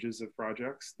stages of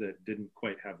projects that didn't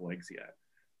quite have legs yet.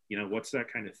 What's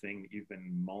that kind of thing that you've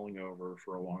been mulling over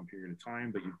for a long period of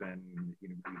time, but you've been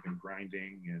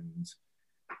grinding and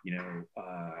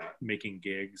making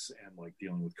gigs and like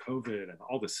dealing with COVID and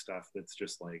all this stuff that's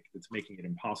just like that's making it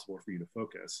impossible for you to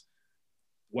focus.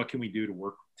 What can we do to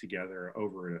work together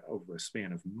over a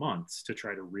span of months to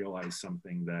try to realize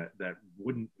something that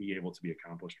wouldn't be able to be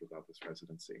accomplished without this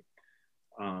residency?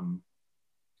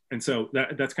 And so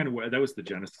that's kind of what that was the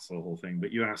genesis of the whole thing.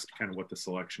 But you asked kind of what the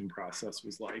selection process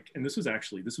was like, and this was a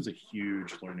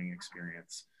huge learning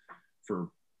experience for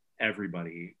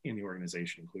everybody in the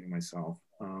organization, including myself.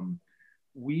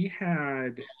 We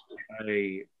had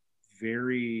a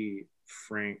very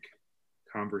frank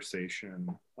conversation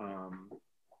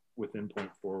within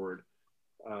Point Forward,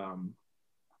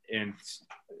 and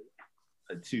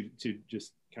to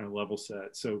just kind of level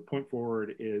set. So Point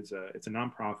Forward is it's a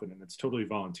nonprofit and it's totally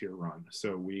volunteer run.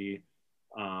 So we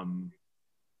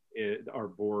our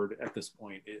board at this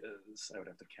point is, I would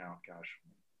have to count, gosh,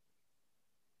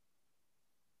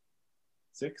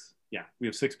 6. Yeah, we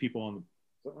have 6 people on the, is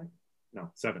that right? No,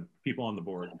 7 people on the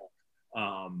board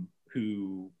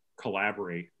who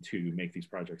collaborate to make these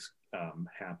projects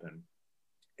happen.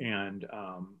 And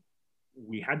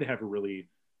we had to have a really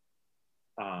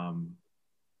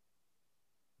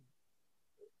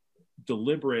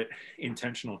deliberate,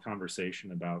 intentional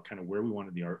conversation about kind of where we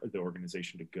wanted the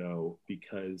organization to go,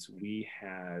 because we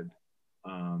had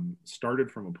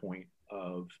started from a point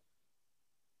of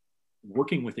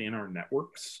working within our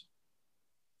networks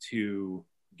to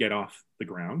get off the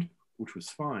ground, which was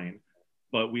fine.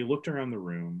 But we looked around the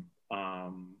room.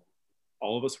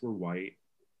 All of us were white.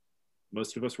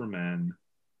 Most of us were men.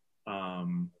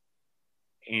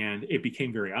 And it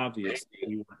became very obvious that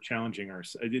we were challenging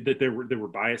that there were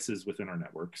biases within our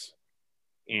networks,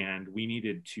 and we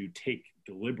needed to take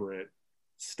deliberate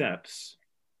steps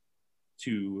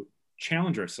to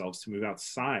challenge ourselves to move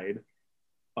outside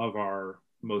of our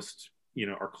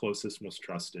our closest, most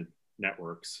trusted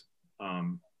networks,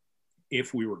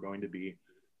 if we were going to be,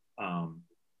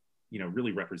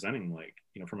 really representing, like,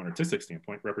 from an artistic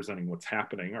standpoint, representing what's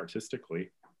happening artistically,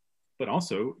 but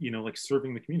also, like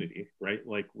serving the community, right?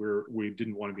 Like we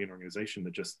didn't want to be an organization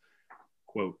that just,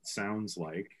 quote, sounds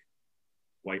like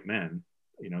white men.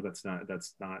 That's not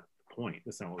the point.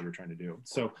 That's not what we were trying to do.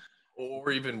 So,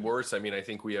 or even worse, I mean, I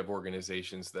think we have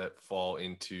organizations that fall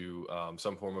into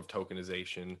some form of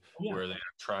tokenization, where they're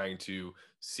trying to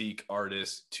seek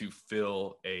artists to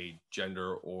fill a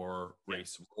gender or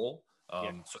race role.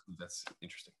 So that's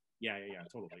interesting. Yeah,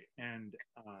 totally. And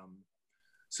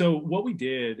so what we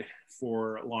did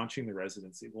for launching the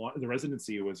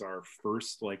residency was our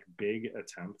first like big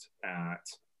attempt at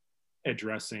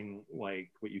addressing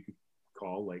like what you could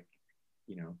call like,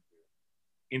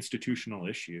 institutional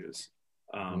issues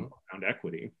around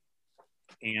equity.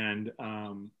 And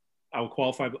I will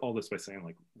qualify all this by saying,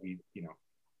 like,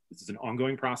 this is an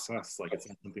ongoing process. Like, it's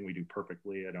not something we do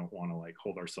perfectly. I don't want to like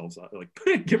hold ourselves up,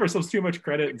 like give ourselves too much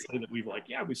credit and say that we've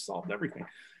solved everything.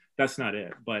 That's not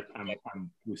it. But I'm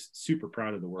super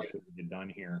proud of the work that we had done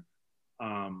here.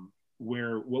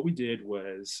 Where what we did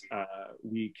was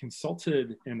we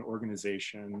consulted an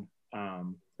organization,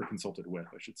 or consulted with,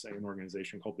 I should say, an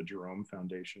organization called the Jerome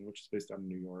Foundation, which is based out of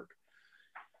New York,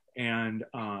 and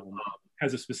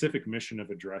has a specific mission of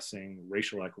addressing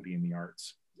racial equity in the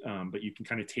arts. But you can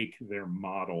kind of take their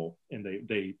model, and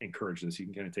they encourage this. You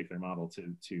can kind of take their model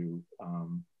to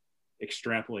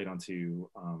extrapolate onto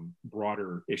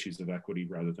broader issues of equity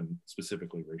rather than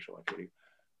specifically racial equity.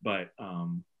 But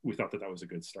we thought that was a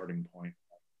good starting point.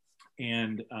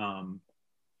 And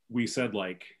we said,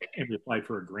 like, and we applied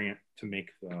for a grant to make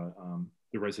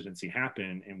the residency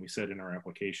happen. And we said in our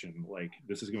application, like,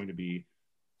 this is going to be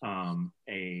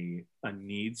a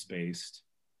needs-based,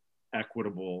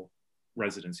 equitable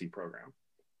residency program.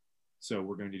 So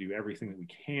we're going to do everything that we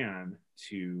can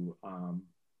to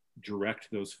direct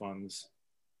those funds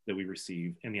that we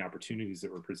receive and the opportunities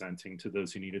that we're presenting to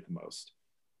those who need it the most,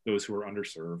 those who are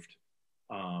underserved,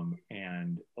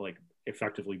 and like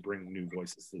effectively bring new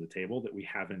voices to the table that we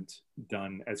haven't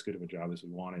done as good of a job as we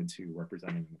wanted to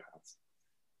representing in the past.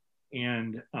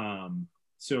 And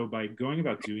so by going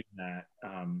about doing that,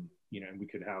 you know, we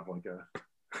could have like a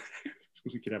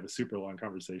we could have a super long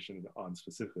conversation on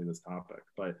specifically this topic.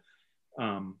 But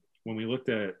when we looked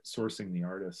at sourcing the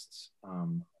artists,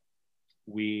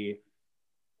 we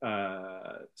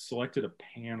selected a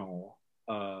panel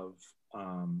of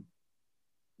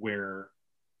where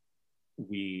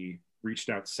we reached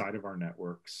outside of our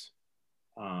networks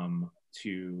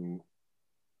to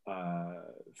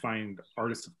find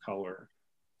artists of color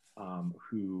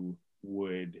who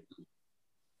would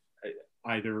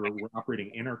either were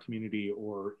operating in our community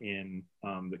or in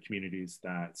the communities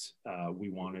that we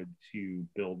wanted to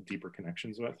build deeper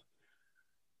connections with.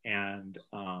 And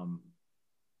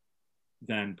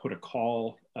then put a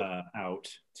call out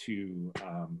to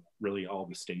really all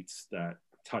the states that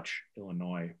touch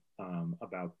Illinois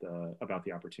about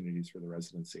the opportunities for the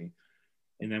residency.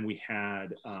 And then we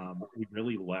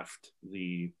really left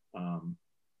the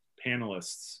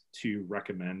panelists to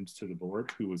recommend to the board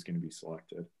who was going to be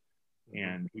selected.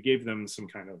 And we gave them some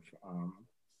kind of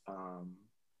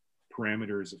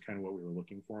parameters of kind of what we were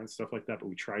looking for and stuff like that. But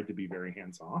we tried to be very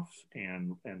hands off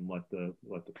and let the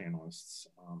panelists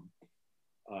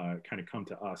kind of come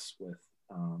to us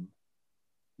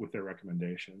with their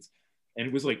recommendations. And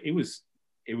it was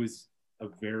a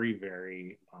very,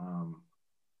 very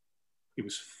it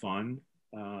was fun.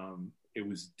 It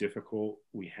was difficult.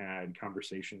 We had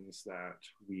conversations that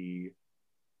we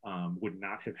would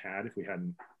not have had if we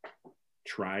hadn't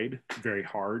tried very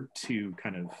hard to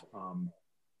kind of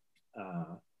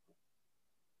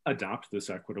adopt this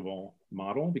equitable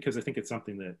model, because I think it's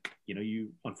something that, you know,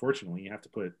 you unfortunately you have to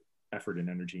put effort and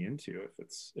energy into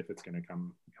if it's going to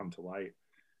come to light.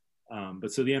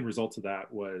 But so the end result of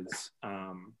that was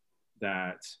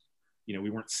that, you know,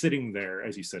 we weren't sitting there,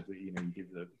 as you said, you know, you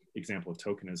give the example of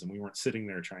tokenism. We weren't sitting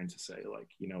there trying to say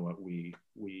like, you know what, we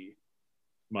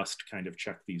must kind of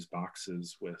check these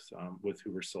boxes with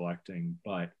who we're selecting,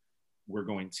 but we're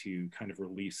going to kind of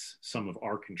release some of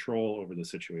our control over the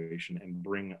situation and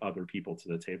bring other people to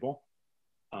the table,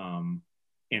 and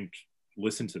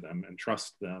listen to them and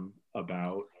trust them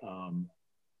about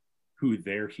who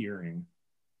they're hearing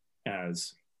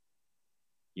as,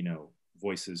 you know,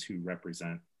 voices who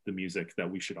represent the music that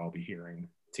we should all be hearing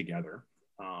together.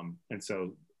 And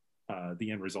so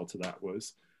the end result of that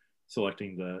was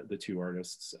selecting the two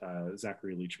artists,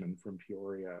 Zachary Leachman from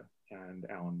Peoria and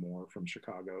Alan Moore from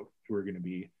Chicago, who are going to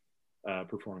be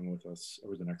performing with us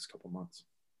over the next couple months.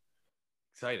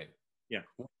 Exciting. Yeah.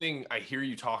 One thing I hear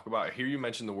you talk about, I hear you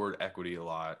mention the word equity a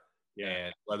lot. Yeah.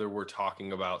 And whether we're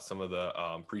talking about some of the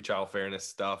pre-child fairness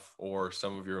stuff or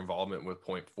some of your involvement with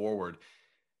Point Forward,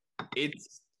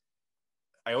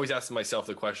 I always ask myself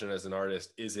the question as an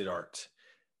artist, is it art?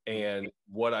 And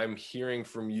what I'm hearing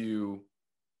from you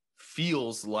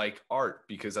feels like art,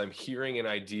 because I'm hearing an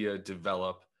idea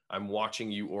develop. I'm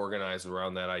watching you organize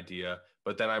around that idea,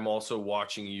 but then I'm also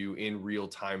watching you in real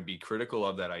time be critical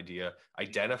of that idea,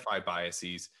 identify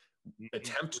biases,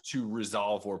 attempt to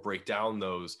resolve or break down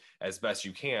those as best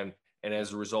you can. And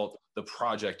as a result, the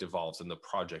project evolves and the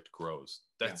project grows.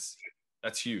 That's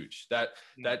huge. That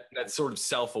sort of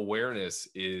self-awareness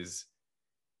is,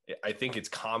 I think it's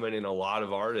common in a lot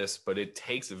of artists, but it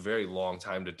takes a very long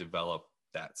time to develop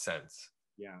that sense.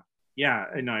 Yeah.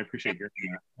 And I appreciate hearing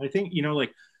that. I think, you know,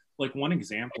 like one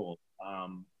example,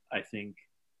 I think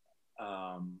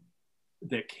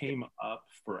that came up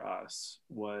for us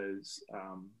was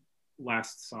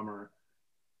last summer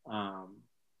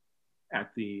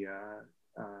at the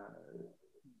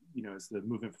you know, as the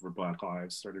movement for Black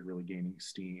Lives started really gaining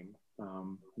steam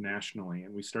nationally,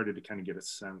 and we started to kind of get a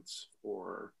sense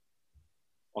for,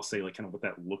 I'll say, like kind of what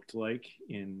that looked like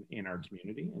in our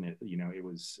community. And it, you know, it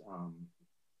was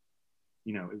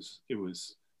you know, it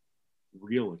was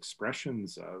real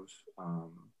expressions of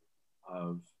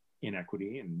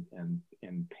inequity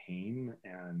and pain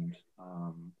and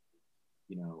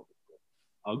you know,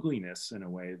 ugliness in a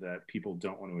way that people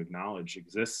don't want to acknowledge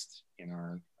exists in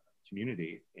our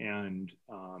community. And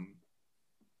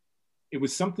it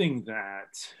was something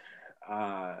that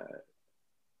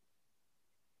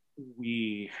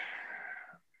we,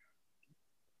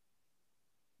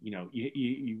 you know,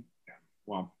 you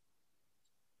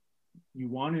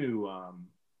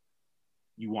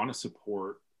want to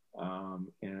support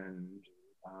and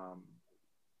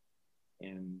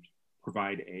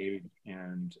provide aid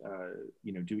and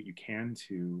you know, do what you can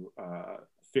to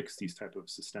fix these type of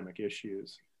systemic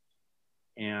issues.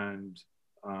 And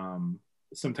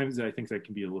sometimes I think that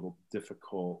can be a little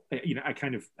difficult. I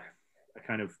kind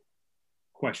of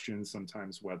question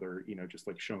sometimes whether, just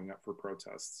like showing up for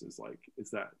protests is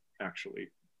that actually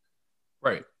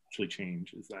Right.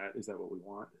 change? Is that what we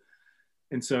want?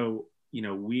 And so,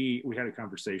 we had a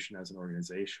conversation as an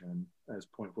organization, as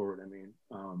Point Forward. I mean,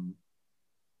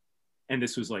 and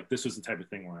this was the type of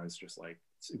thing where I was just like,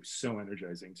 it was so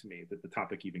energizing to me that the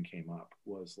topic even came up,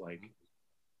 was like,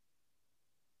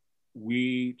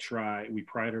 we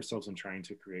pride ourselves in trying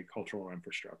to create cultural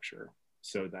infrastructure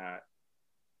so that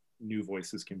new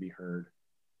voices can be heard,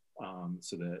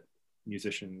 so that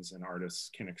musicians and artists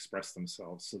can express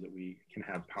themselves, so that we can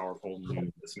have powerful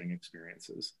new listening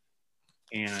experiences.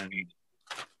 And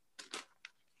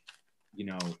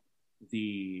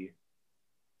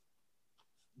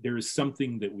there is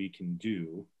something that we can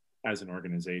do as an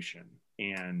organization.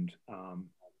 And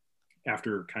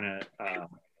after kind of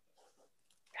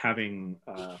having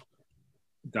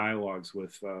dialogues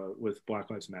with Black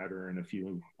Lives Matter and a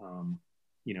few kind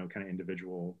of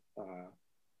individual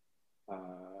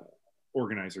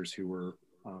organizers who were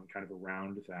kind of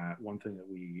around that, one thing that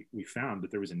we found,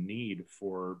 that there was a need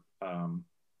for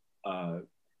a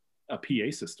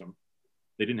PA system.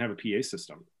 They didn't have a PA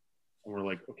system. And we're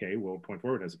like, okay, well, Point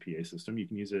Forward has a PA system. You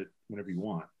can use it whenever you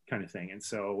want, kind of thing. And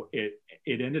so it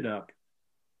ended up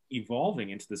evolving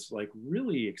into this like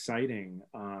really exciting,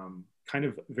 kind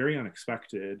of very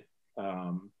unexpected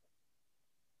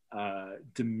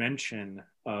dimension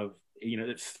of,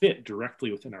 that fit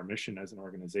directly within our mission as an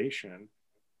organization,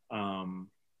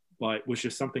 but was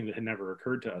just something that had never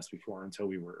occurred to us before until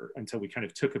we kind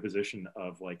of took a position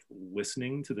of like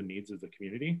listening to the needs of the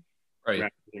community, right,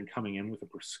 rather than coming in with a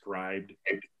prescribed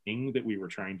thing that we were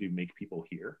trying to make people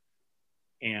hear.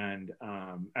 And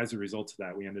as a result of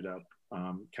that, we ended up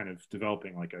kind of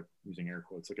developing, like using air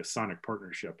quotes, like a sonic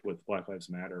partnership with Black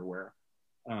Lives Matter, where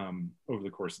over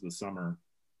the course of the summer,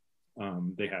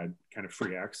 they had kind of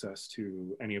free access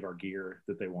to any of our gear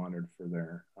that they wanted for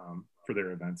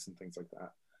their events and things like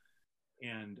that.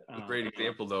 And a great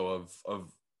example though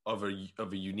of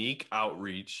a unique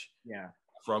outreach, yeah,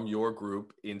 from your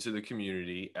group into the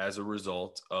community as a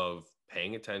result of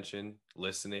paying attention,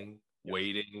 listening, yep,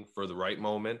 waiting for the right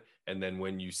moment, and then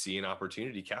when you see an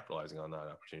opportunity, capitalizing on that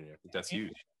opportunity. I think that's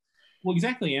huge. Well,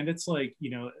 exactly. And it's like,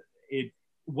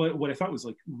 what I thought was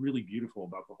like really beautiful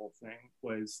about the whole thing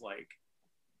was like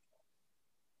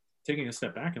taking a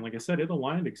step back, and like I said, it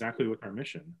aligned exactly with our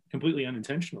mission, completely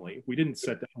unintentionally. We didn't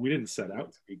set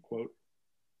out to be, quote,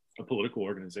 a political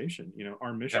organization.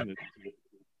 Our mission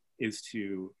is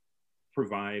to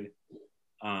provide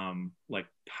like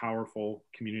powerful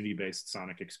community-based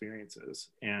sonic experiences.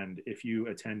 And if you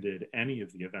attended any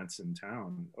of the events in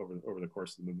town over the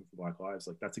course of the movement for Black Lives,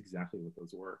 like that's exactly what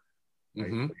those were.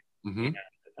 Right? Mm-hmm. Mm-hmm. And,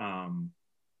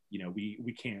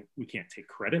 we can't take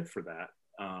credit for that,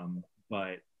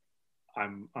 but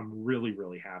I'm really,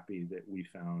 really happy that we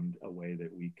found a way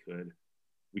that we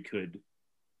could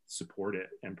support it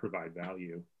and provide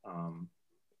value.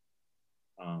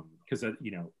 Because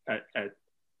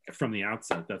from the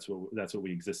outset, that's what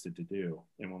we existed to do.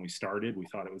 And when we started, we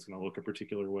thought it was going to look a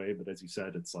particular way, but as you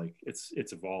said, it's like it's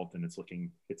evolved, and it's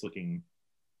looking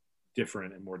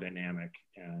different and more dynamic,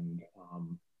 and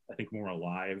I think more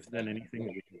alive than anything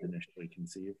that we had initially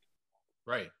conceived.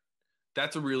 Right.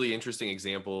 That's a really interesting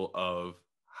example of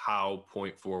how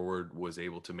Point Forward was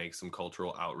able to make some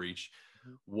cultural outreach.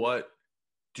 Mm-hmm. What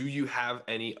do you have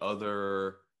any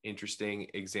other interesting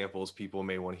examples people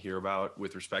may want to hear about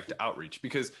with respect to outreach?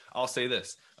 Because I'll say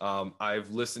this,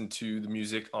 I've listened to the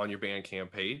music on your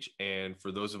Bandcamp page, and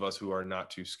for those of us who are not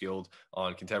too skilled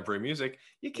on contemporary music,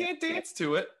 you can't dance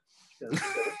to it.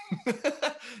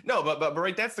 No, but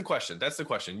right, that's the question.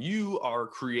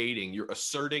 You're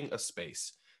asserting a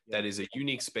space that is a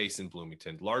unique space in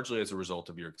Bloomington, largely as a result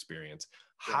of your experience.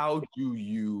 How do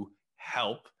you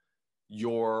help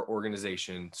your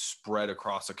organization spread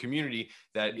across a community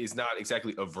that is not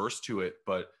exactly averse to it,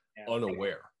 but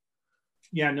unaware?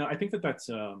 Yeah, no, I think that's,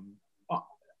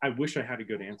 I wish I had a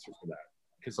good answer for that.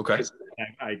 Because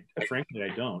I frankly, I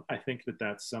don't. I think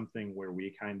that's something where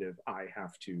we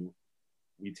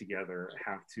together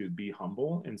have to be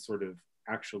humble and sort of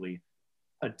actually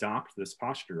adopt this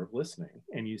posture of listening.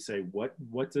 And you say, what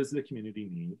does the community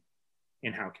need,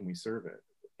 and how can we serve it?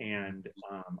 And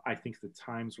I think the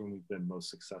times when we've been most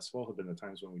successful have been the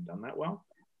times when we've done that well.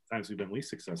 The times we've been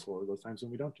least successful are those times when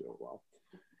we don't do it well.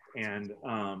 And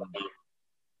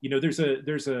there's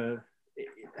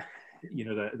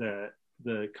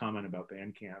the comment about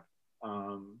Bandcamp.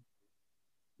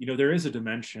 There is a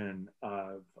dimension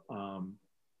of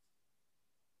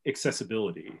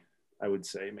accessibility I would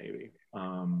say maybe,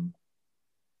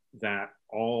 that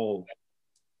all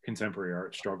contemporary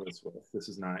art struggles with. This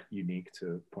is not unique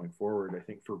to Point Forward. I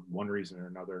think for one reason or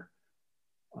another,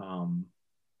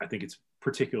 I think it's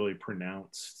particularly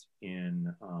pronounced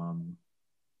in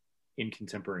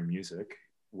contemporary music,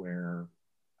 where,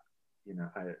 you know,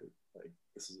 I like,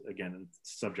 this is again a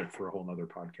subject for a whole nother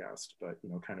podcast, but, you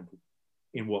know, kind of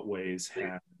in what ways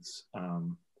has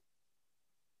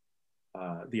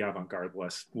the avant-garde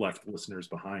left listeners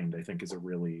behind, I think is a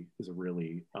really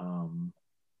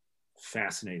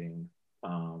fascinating,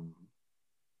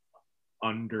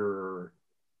 under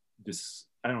this,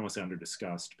 I don't want to say under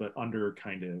discussed, but under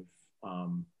kind of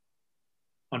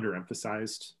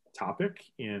underemphasized topic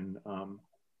in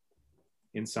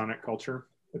sonic culture,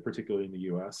 particularly in the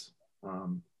US.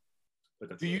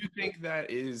 Do you think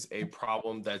that is a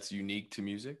problem that's unique to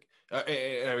music?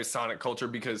 Sonic culture,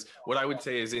 because what I would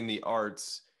say is in the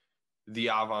arts, the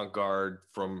avant-garde,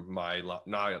 from my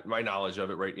knowledge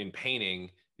of it, right, in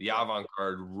painting, the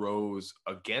avant-garde rose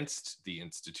against the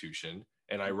institution,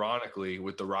 and ironically,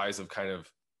 with the rise of kind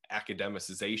of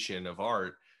academicization of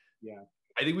art, yeah,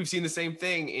 I think we've seen the same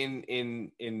thing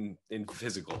in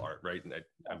physical art, right? And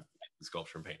I'm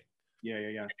sculpture and painting.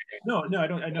 Yeah. No, I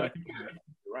don't. I know. I think you're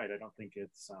right. I don't think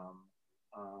it's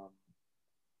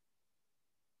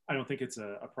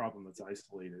a problem that's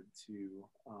isolated to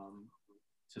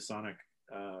sonic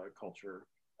culture.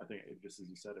 I think, just as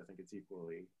you said, I think it's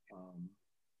equally,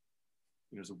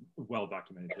 there's a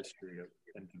well-documented history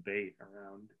and debate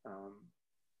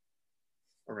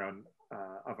around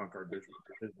avant-garde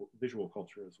visual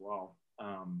culture as well.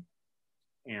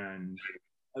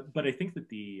 But I think that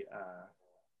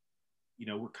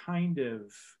we're kind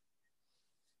of,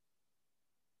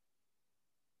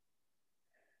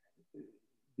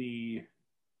 I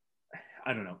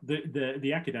don't know,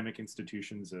 the academic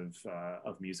institutions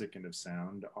of music and of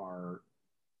sound are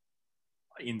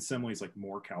in some ways like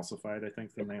more calcified, I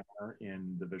think, than they are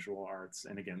in the visual arts.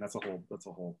 And again, that's a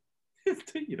whole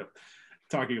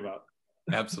talking about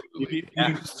absolutely,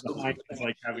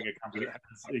 like having a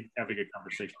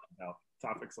conversation about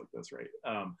topics like this, right?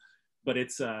 But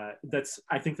it's I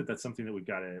think that's something that we've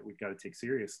got to take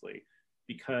seriously,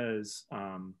 because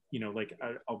I'll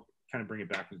kind of bring it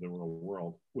back into the real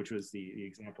world, which was the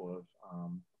example of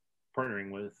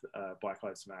partnering with Black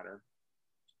Lives Matter.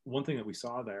 One thing that we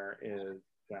saw there is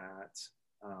that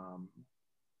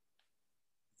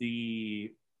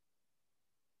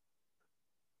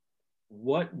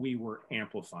what we were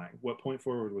amplifying, what Point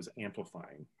Forward was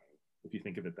amplifying, if you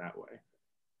think of it that way,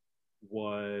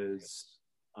 was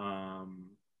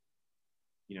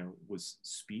was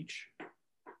speech,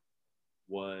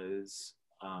 was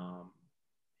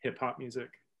hip hop music,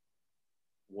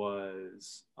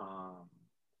 was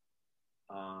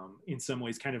in some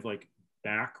ways kind of like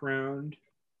background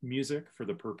music for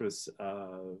the purpose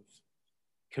of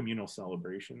communal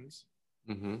celebrations,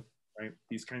 right?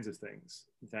 These kinds of things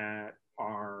that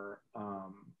are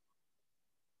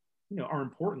are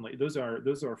importantly, those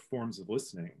are forms of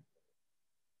listening,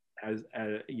 as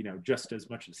just as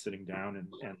much as sitting down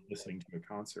and listening to a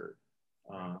concert.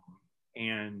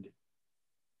 And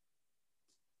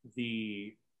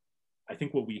I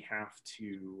think what we have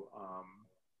to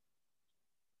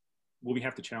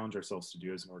challenge ourselves to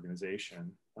do as an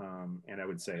organization, and I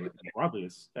would say broadly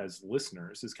as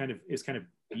listeners, is kind of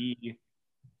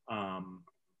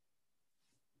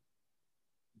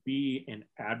be an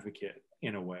advocate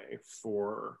in a way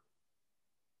for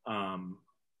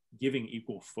giving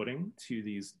equal footing to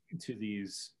these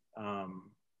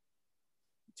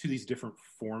different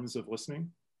forms of listening,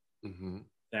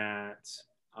 that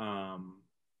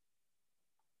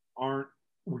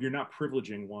you're not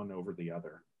privileging one over the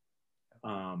other.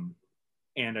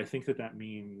 And I think that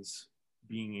means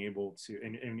being able to,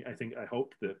 and I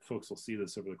hope that folks will see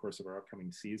this over the course of our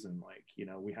upcoming season. Like,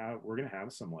 we're going to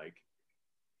have some, like,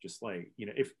 just like,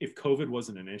 if COVID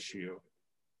wasn't an issue,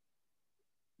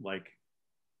 like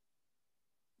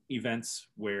events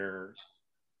where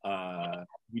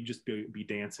we'd just be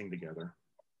dancing together,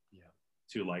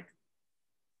 to like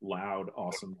loud,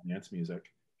 awesome dance music,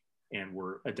 and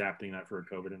we're adapting that for a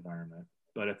COVID environment.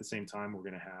 But at the same time, we're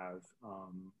going to have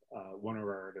one of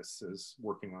our artists is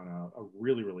working on a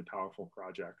really, really powerful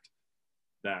project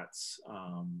that's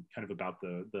kind of about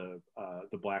the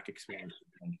Black experience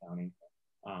in County,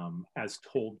 as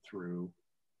told through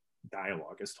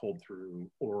dialogue, as told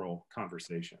through oral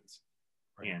conversations,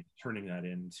 right, and turning that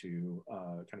into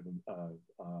kind of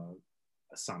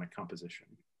a sonic composition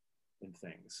and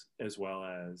things, as well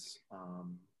as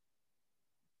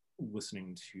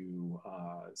listening to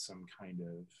some kind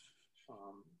of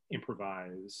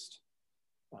improvised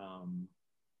um,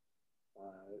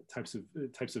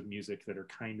 types of music that are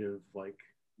kind of like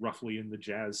roughly in the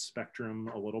jazz spectrum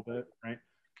a little bit, right?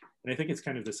 And I think it's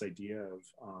kind of this idea of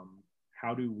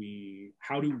how do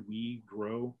we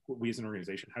grow, we as an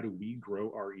organization, how do we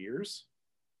grow our ears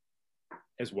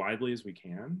as widely as we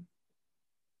can,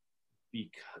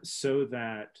 because so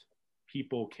that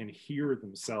people can hear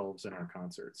themselves in our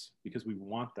concerts, because we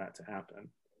want that to happen.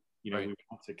 You know, right. We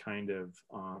want to kind of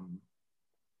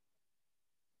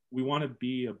we want to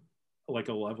be like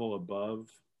a level above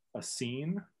a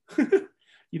scene,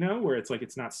 you know, where it's like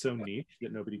it's not so niche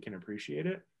that nobody can appreciate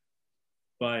it,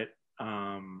 but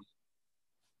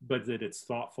that it's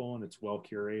thoughtful and it's well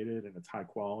curated and it's high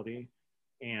quality.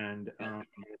 And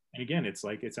again, it's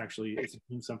like it's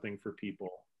doing something for people.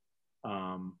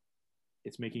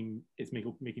 It's making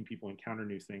people encounter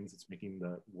new things. It's making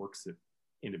the works that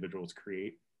individuals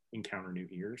create encounter new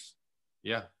ears.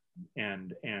 Yeah.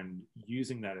 And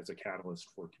using that as a catalyst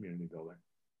for community building.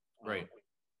 Right.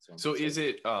 So is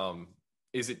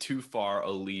it too far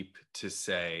a leap to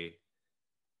say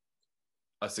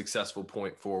a successful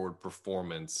Point Forward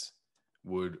performance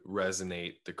would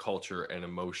resonate the culture and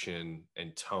emotion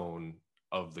and tone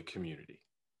of the community?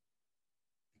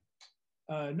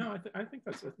 No, I think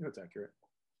that's accurate.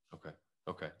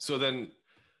 Okay. So then,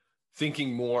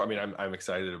 thinking more, I mean, I'm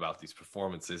excited about these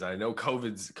performances. I know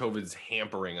COVID's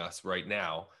hampering us right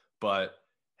now, but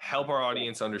help our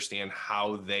audience understand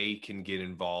how they can get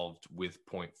involved with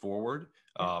Point Forward,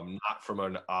 not from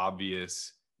an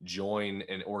obvious join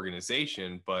an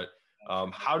organization, but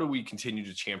how do we continue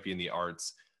to champion the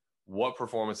arts? What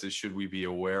performances should we be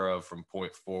aware of from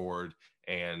Point Forward?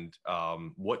 And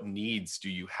what needs do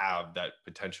you have that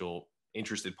potential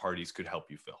interested parties could help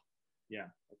you fill? Yeah,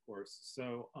 of course.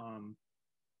 So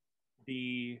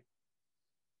the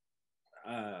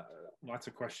lots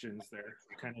of questions there.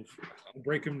 Kind of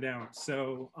break them down.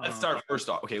 So let's start first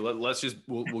off. Okay, let's just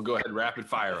we'll go ahead and rapid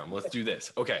fire them. Let's do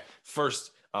this. Okay,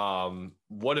 first,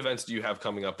 what events do you have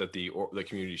coming up that the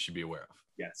community should be aware of?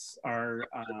 Yes, our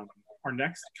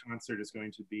next concert is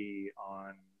going to be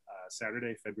on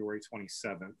Saturday, February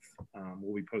 27th.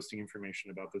 We'll be posting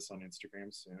information about this on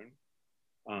Instagram soon.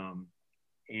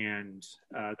 And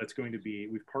that's going to be,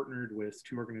 we've partnered with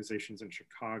two organizations in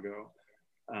Chicago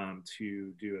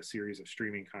to do a series of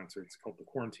streaming concerts called the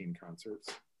Quarantine Concerts.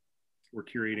 We're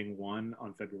curating one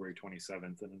on February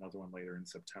 27th and another one later in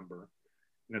September.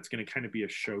 And that's going to kind of be a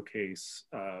showcase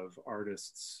of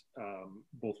artists,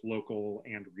 both local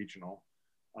and regional,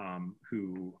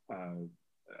 who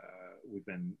we've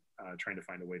been trying to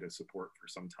find a way to support for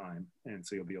some time. And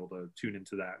so you'll be able to tune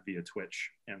into that via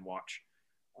Twitch and watch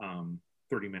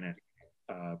 30-minute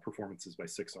performances by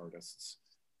 6 artists.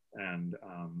 And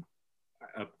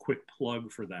a quick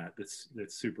plug for that's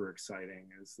super exciting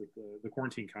is that the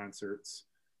Quarantine Concerts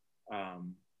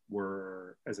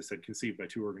were, as I said, conceived by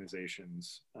 2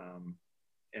 organizations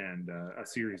and a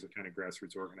series of kind of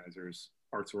grassroots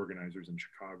arts organizers in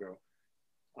Chicago,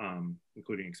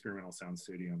 including Experimental Sound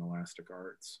Studio and Elastic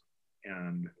Arts.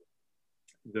 And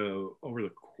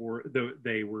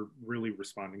they were really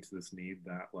responding to this need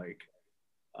that like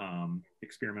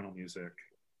experimental music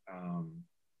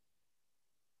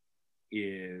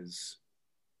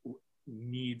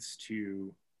needs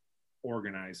to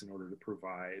organize in order to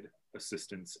provide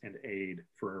assistance and aid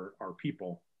for our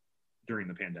people during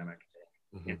the pandemic.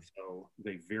 Mm-hmm. And so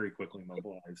they very quickly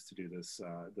mobilized to do this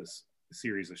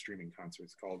series of streaming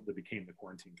concerts that became the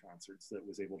Quarantine Concerts, that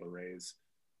was able to raise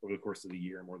over the course of the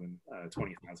year more than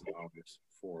 $20,000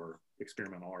 for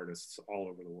experimental artists all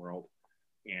over the world.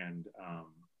 And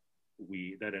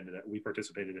we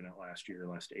participated in it last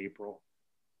April,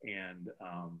 and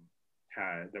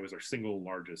that was our single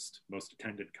largest, most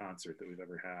attended concert that we've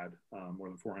ever had. More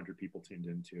than 400 people tuned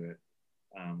into it.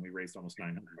 We raised almost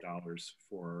 $900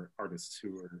 for artists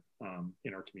who are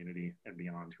in our community and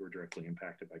beyond who are directly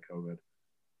impacted by COVID.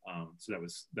 So that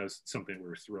was something we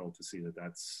were thrilled to see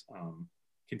that's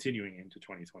continuing into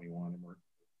 2021, and we're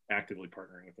actively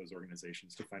partnering with those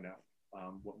organizations to find out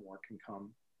what more can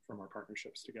come from our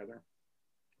partnerships together.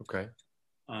 Okay.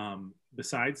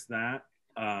 Besides that,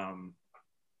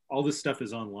 all this stuff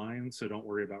is online, so don't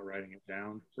worry about writing it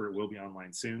down, or it will be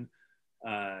online soon.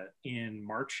 In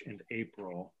March and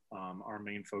April, our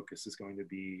main focus is going to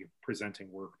be presenting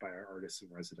work by our artists in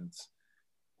residence.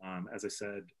 As I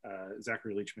said,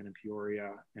 Zachary Leachman in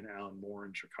Peoria and Alan Moore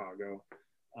in Chicago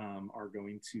are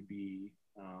going to be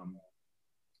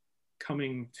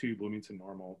coming to Bloomington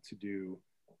Normal to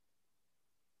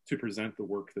present the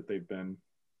work that they've been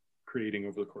creating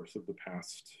over the course of the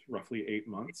past roughly 8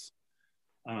 months.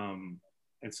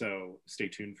 And so stay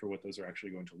tuned for what those are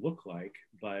actually going to look like.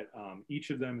 But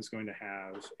each of them is going to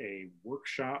have a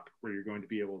workshop where you're going to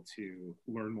be able to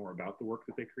learn more about the work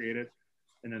that they created.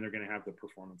 And then they're going to have the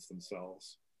performance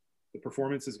themselves. The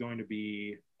performance is going to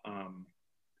be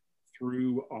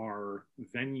through our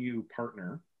venue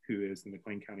partner, who is the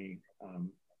McLean County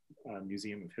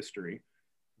Museum of History,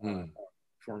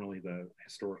 formerly the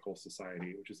Historical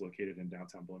Society, which is located in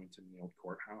downtown Bloomington in the old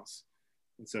courthouse.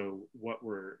 And so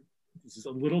this is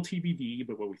a little TBD,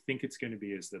 but what we think it's going to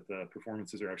be is that the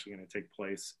performances are actually going to take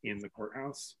place in the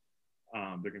courthouse.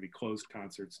 They're going to be closed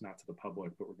concerts, not to the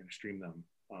public, but we're going to stream them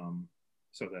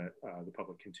so that the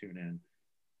public can tune in.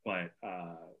 But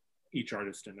each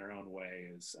artist in their own way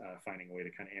is finding a way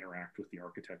to kind of interact with the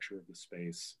architecture of the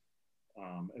space,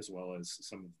 as well as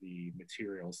some of the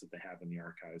materials that they have in the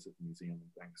archives of the museum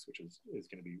and things, which is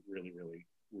going to be really, really,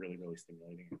 really, really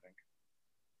stimulating, I think.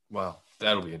 Wow,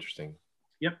 that'll be interesting.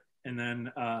 Yep. And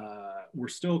then we're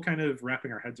still kind of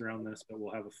wrapping our heads around this, but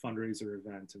we'll have a fundraiser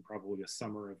event and probably a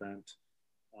summer event,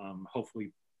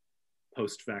 hopefully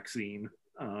post-vaccine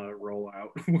rollout,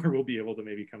 where we'll be able to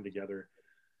maybe come together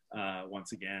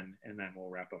once again, and then we'll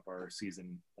wrap up our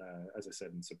season, as I said,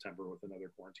 in September with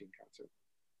another quarantine concert.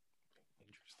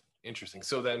 Interesting.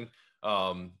 So then,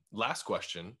 last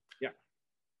question. Yeah.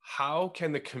 How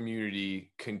can the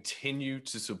community continue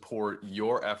to support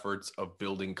your efforts of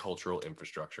building cultural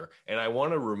infrastructure? And I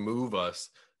want to remove us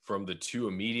from the two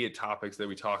immediate topics that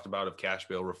we talked about of cash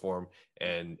bail reform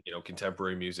and,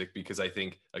 contemporary music, because I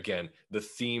think, again, the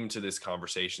theme to this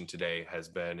conversation today has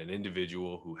been an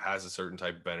individual who has a certain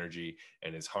type of energy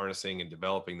and is harnessing and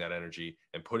developing that energy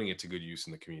and putting it to good use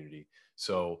in the community.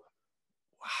 So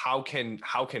how can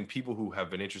people who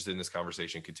have been interested in this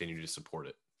conversation continue to support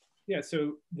it? Yeah,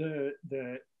 so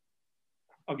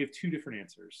I'll give two different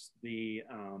answers. The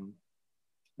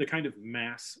kind of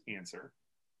mass answer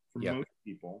for most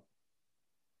people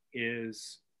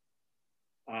is,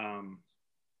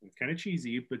 it's kind of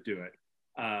cheesy, but do it.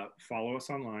 Follow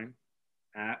us online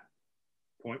at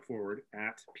Point Forward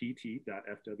at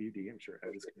pt.fwd. I'm sure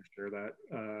Ed is going to share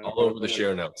that. All over the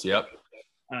share notes. Yep.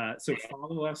 So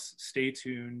follow us, stay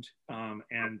tuned,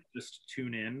 and just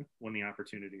tune in when the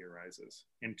opportunity arises,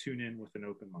 and tune in with an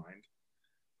open mind.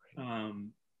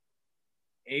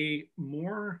 A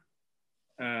more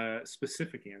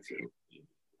specific answer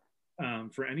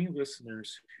for any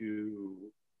listeners who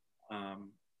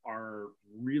are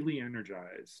really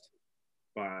energized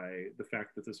by the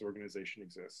fact that this organization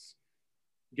exists,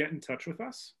 get in touch with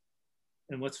us,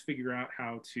 and let's figure out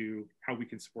how we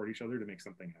can support each other to make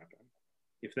something happen.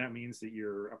 If that means that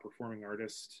you're a performing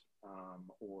artist,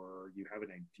 or you have an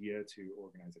idea to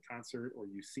organize a concert, or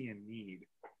you see a need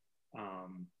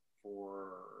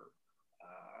for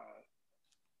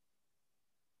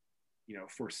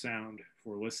sound,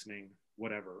 for listening,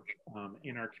 whatever,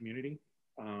 in our community,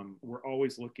 we're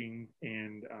always looking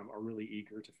and are really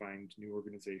eager to find new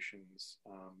organizations,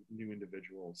 new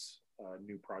individuals,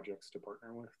 new projects to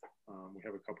partner with. We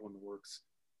have a couple in the works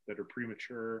that are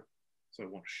premature, so I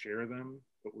won't share them,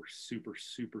 but we're super,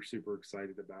 super, super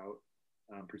excited about,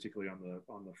 particularly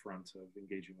on the front of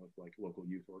engaging with like local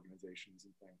youth organizations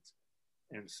and things.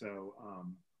 And so,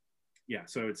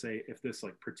 so I would say if this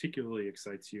like particularly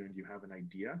excites you and you have an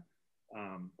idea,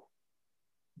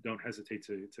 don't hesitate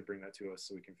to bring that to us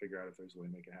so we can figure out if there's a way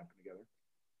to make it happen together.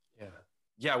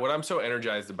 Yeah. What I'm so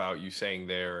energized about you saying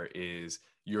there is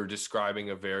you're describing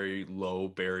a very low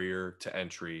barrier to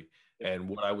entry. And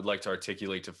what I would like to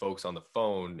articulate to folks on the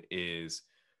phone is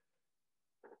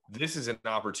this is an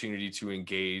opportunity to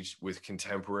engage with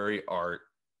contemporary art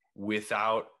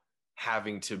without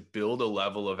having to build a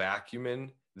level of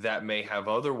acumen that may have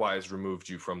otherwise removed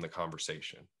you from the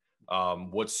conversation.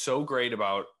 What's so great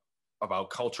about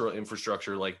cultural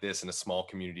infrastructure like this in a small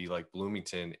community like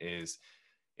Bloomington is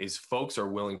folks are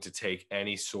willing to take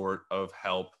any sort of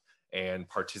help and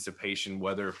participation,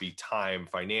 whether it be time,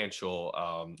 financial,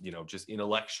 just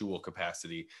intellectual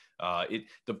capacity.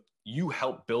 You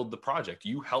help build the project.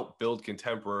 You help build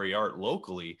contemporary art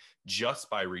locally just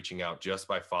by reaching out, just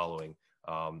by following.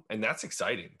 And that's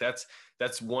exciting.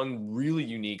 That's one really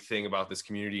unique thing about this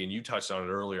community. And you touched on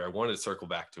it earlier. I wanted to circle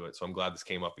back to it, so I'm glad this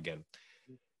came up again.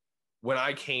 When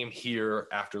I came here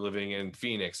after living in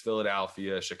Phoenix,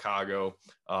 Philadelphia, Chicago,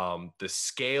 the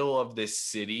scale of this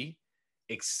city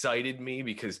excited me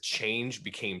because change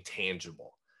became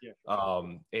tangible. At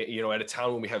a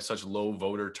town when we have such low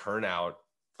voter turnout,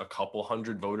 a couple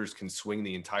hundred voters can swing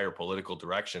the entire political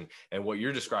direction. And what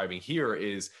you're describing here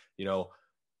is,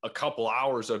 a couple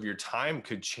hours of your time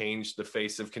could change the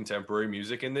face of contemporary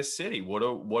music in this city.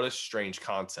 What a strange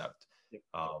concept.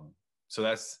 So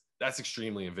that's that's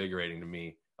extremely invigorating to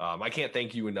me. I can't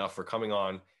thank you enough for coming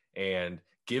on and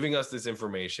giving us this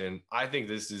information. I think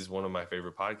this is one of my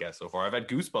favorite podcasts so far. I've had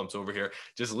goosebumps over here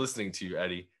just listening to you,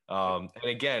 Eddie. And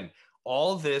again,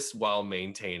 all this while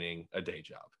maintaining a day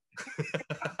job.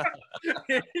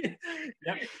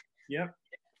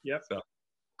 Yep. So,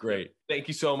 great. Thank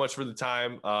you so much for the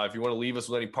time. If you want to leave us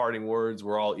with any parting words,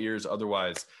 we're all ears.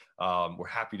 Otherwise, we're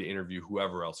happy to interview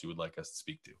whoever else you would like us to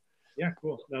speak to. Yeah,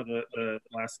 cool. No, the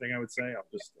last thing I would say,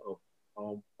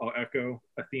 I'll echo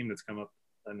a theme that's come up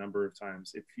a number of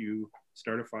times. If you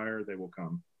start a fire, they will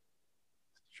come.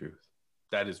 Truth.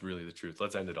 That is really the truth.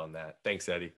 Let's end it on that. Thanks,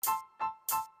 Eddie.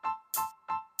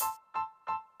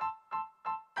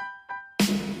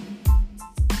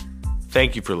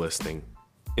 Thank you for listening.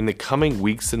 In the coming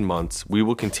weeks and months, we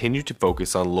will continue to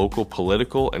focus on local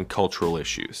political and cultural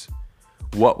issues.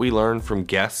 What we learn from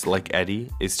guests like Eddie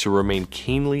is to remain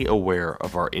keenly aware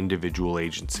of our individual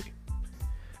agency.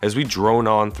 As we drone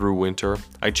on through winter,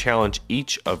 I challenge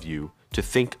each of you to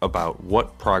think about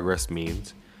what progress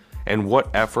means and what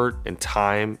effort and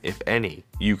time, if any,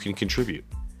 you can contribute.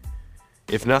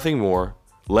 If nothing more,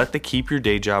 let the Keep Your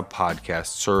Day Job podcast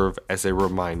serve as a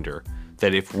reminder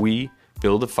that if we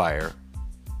build a fire,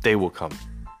 they will come.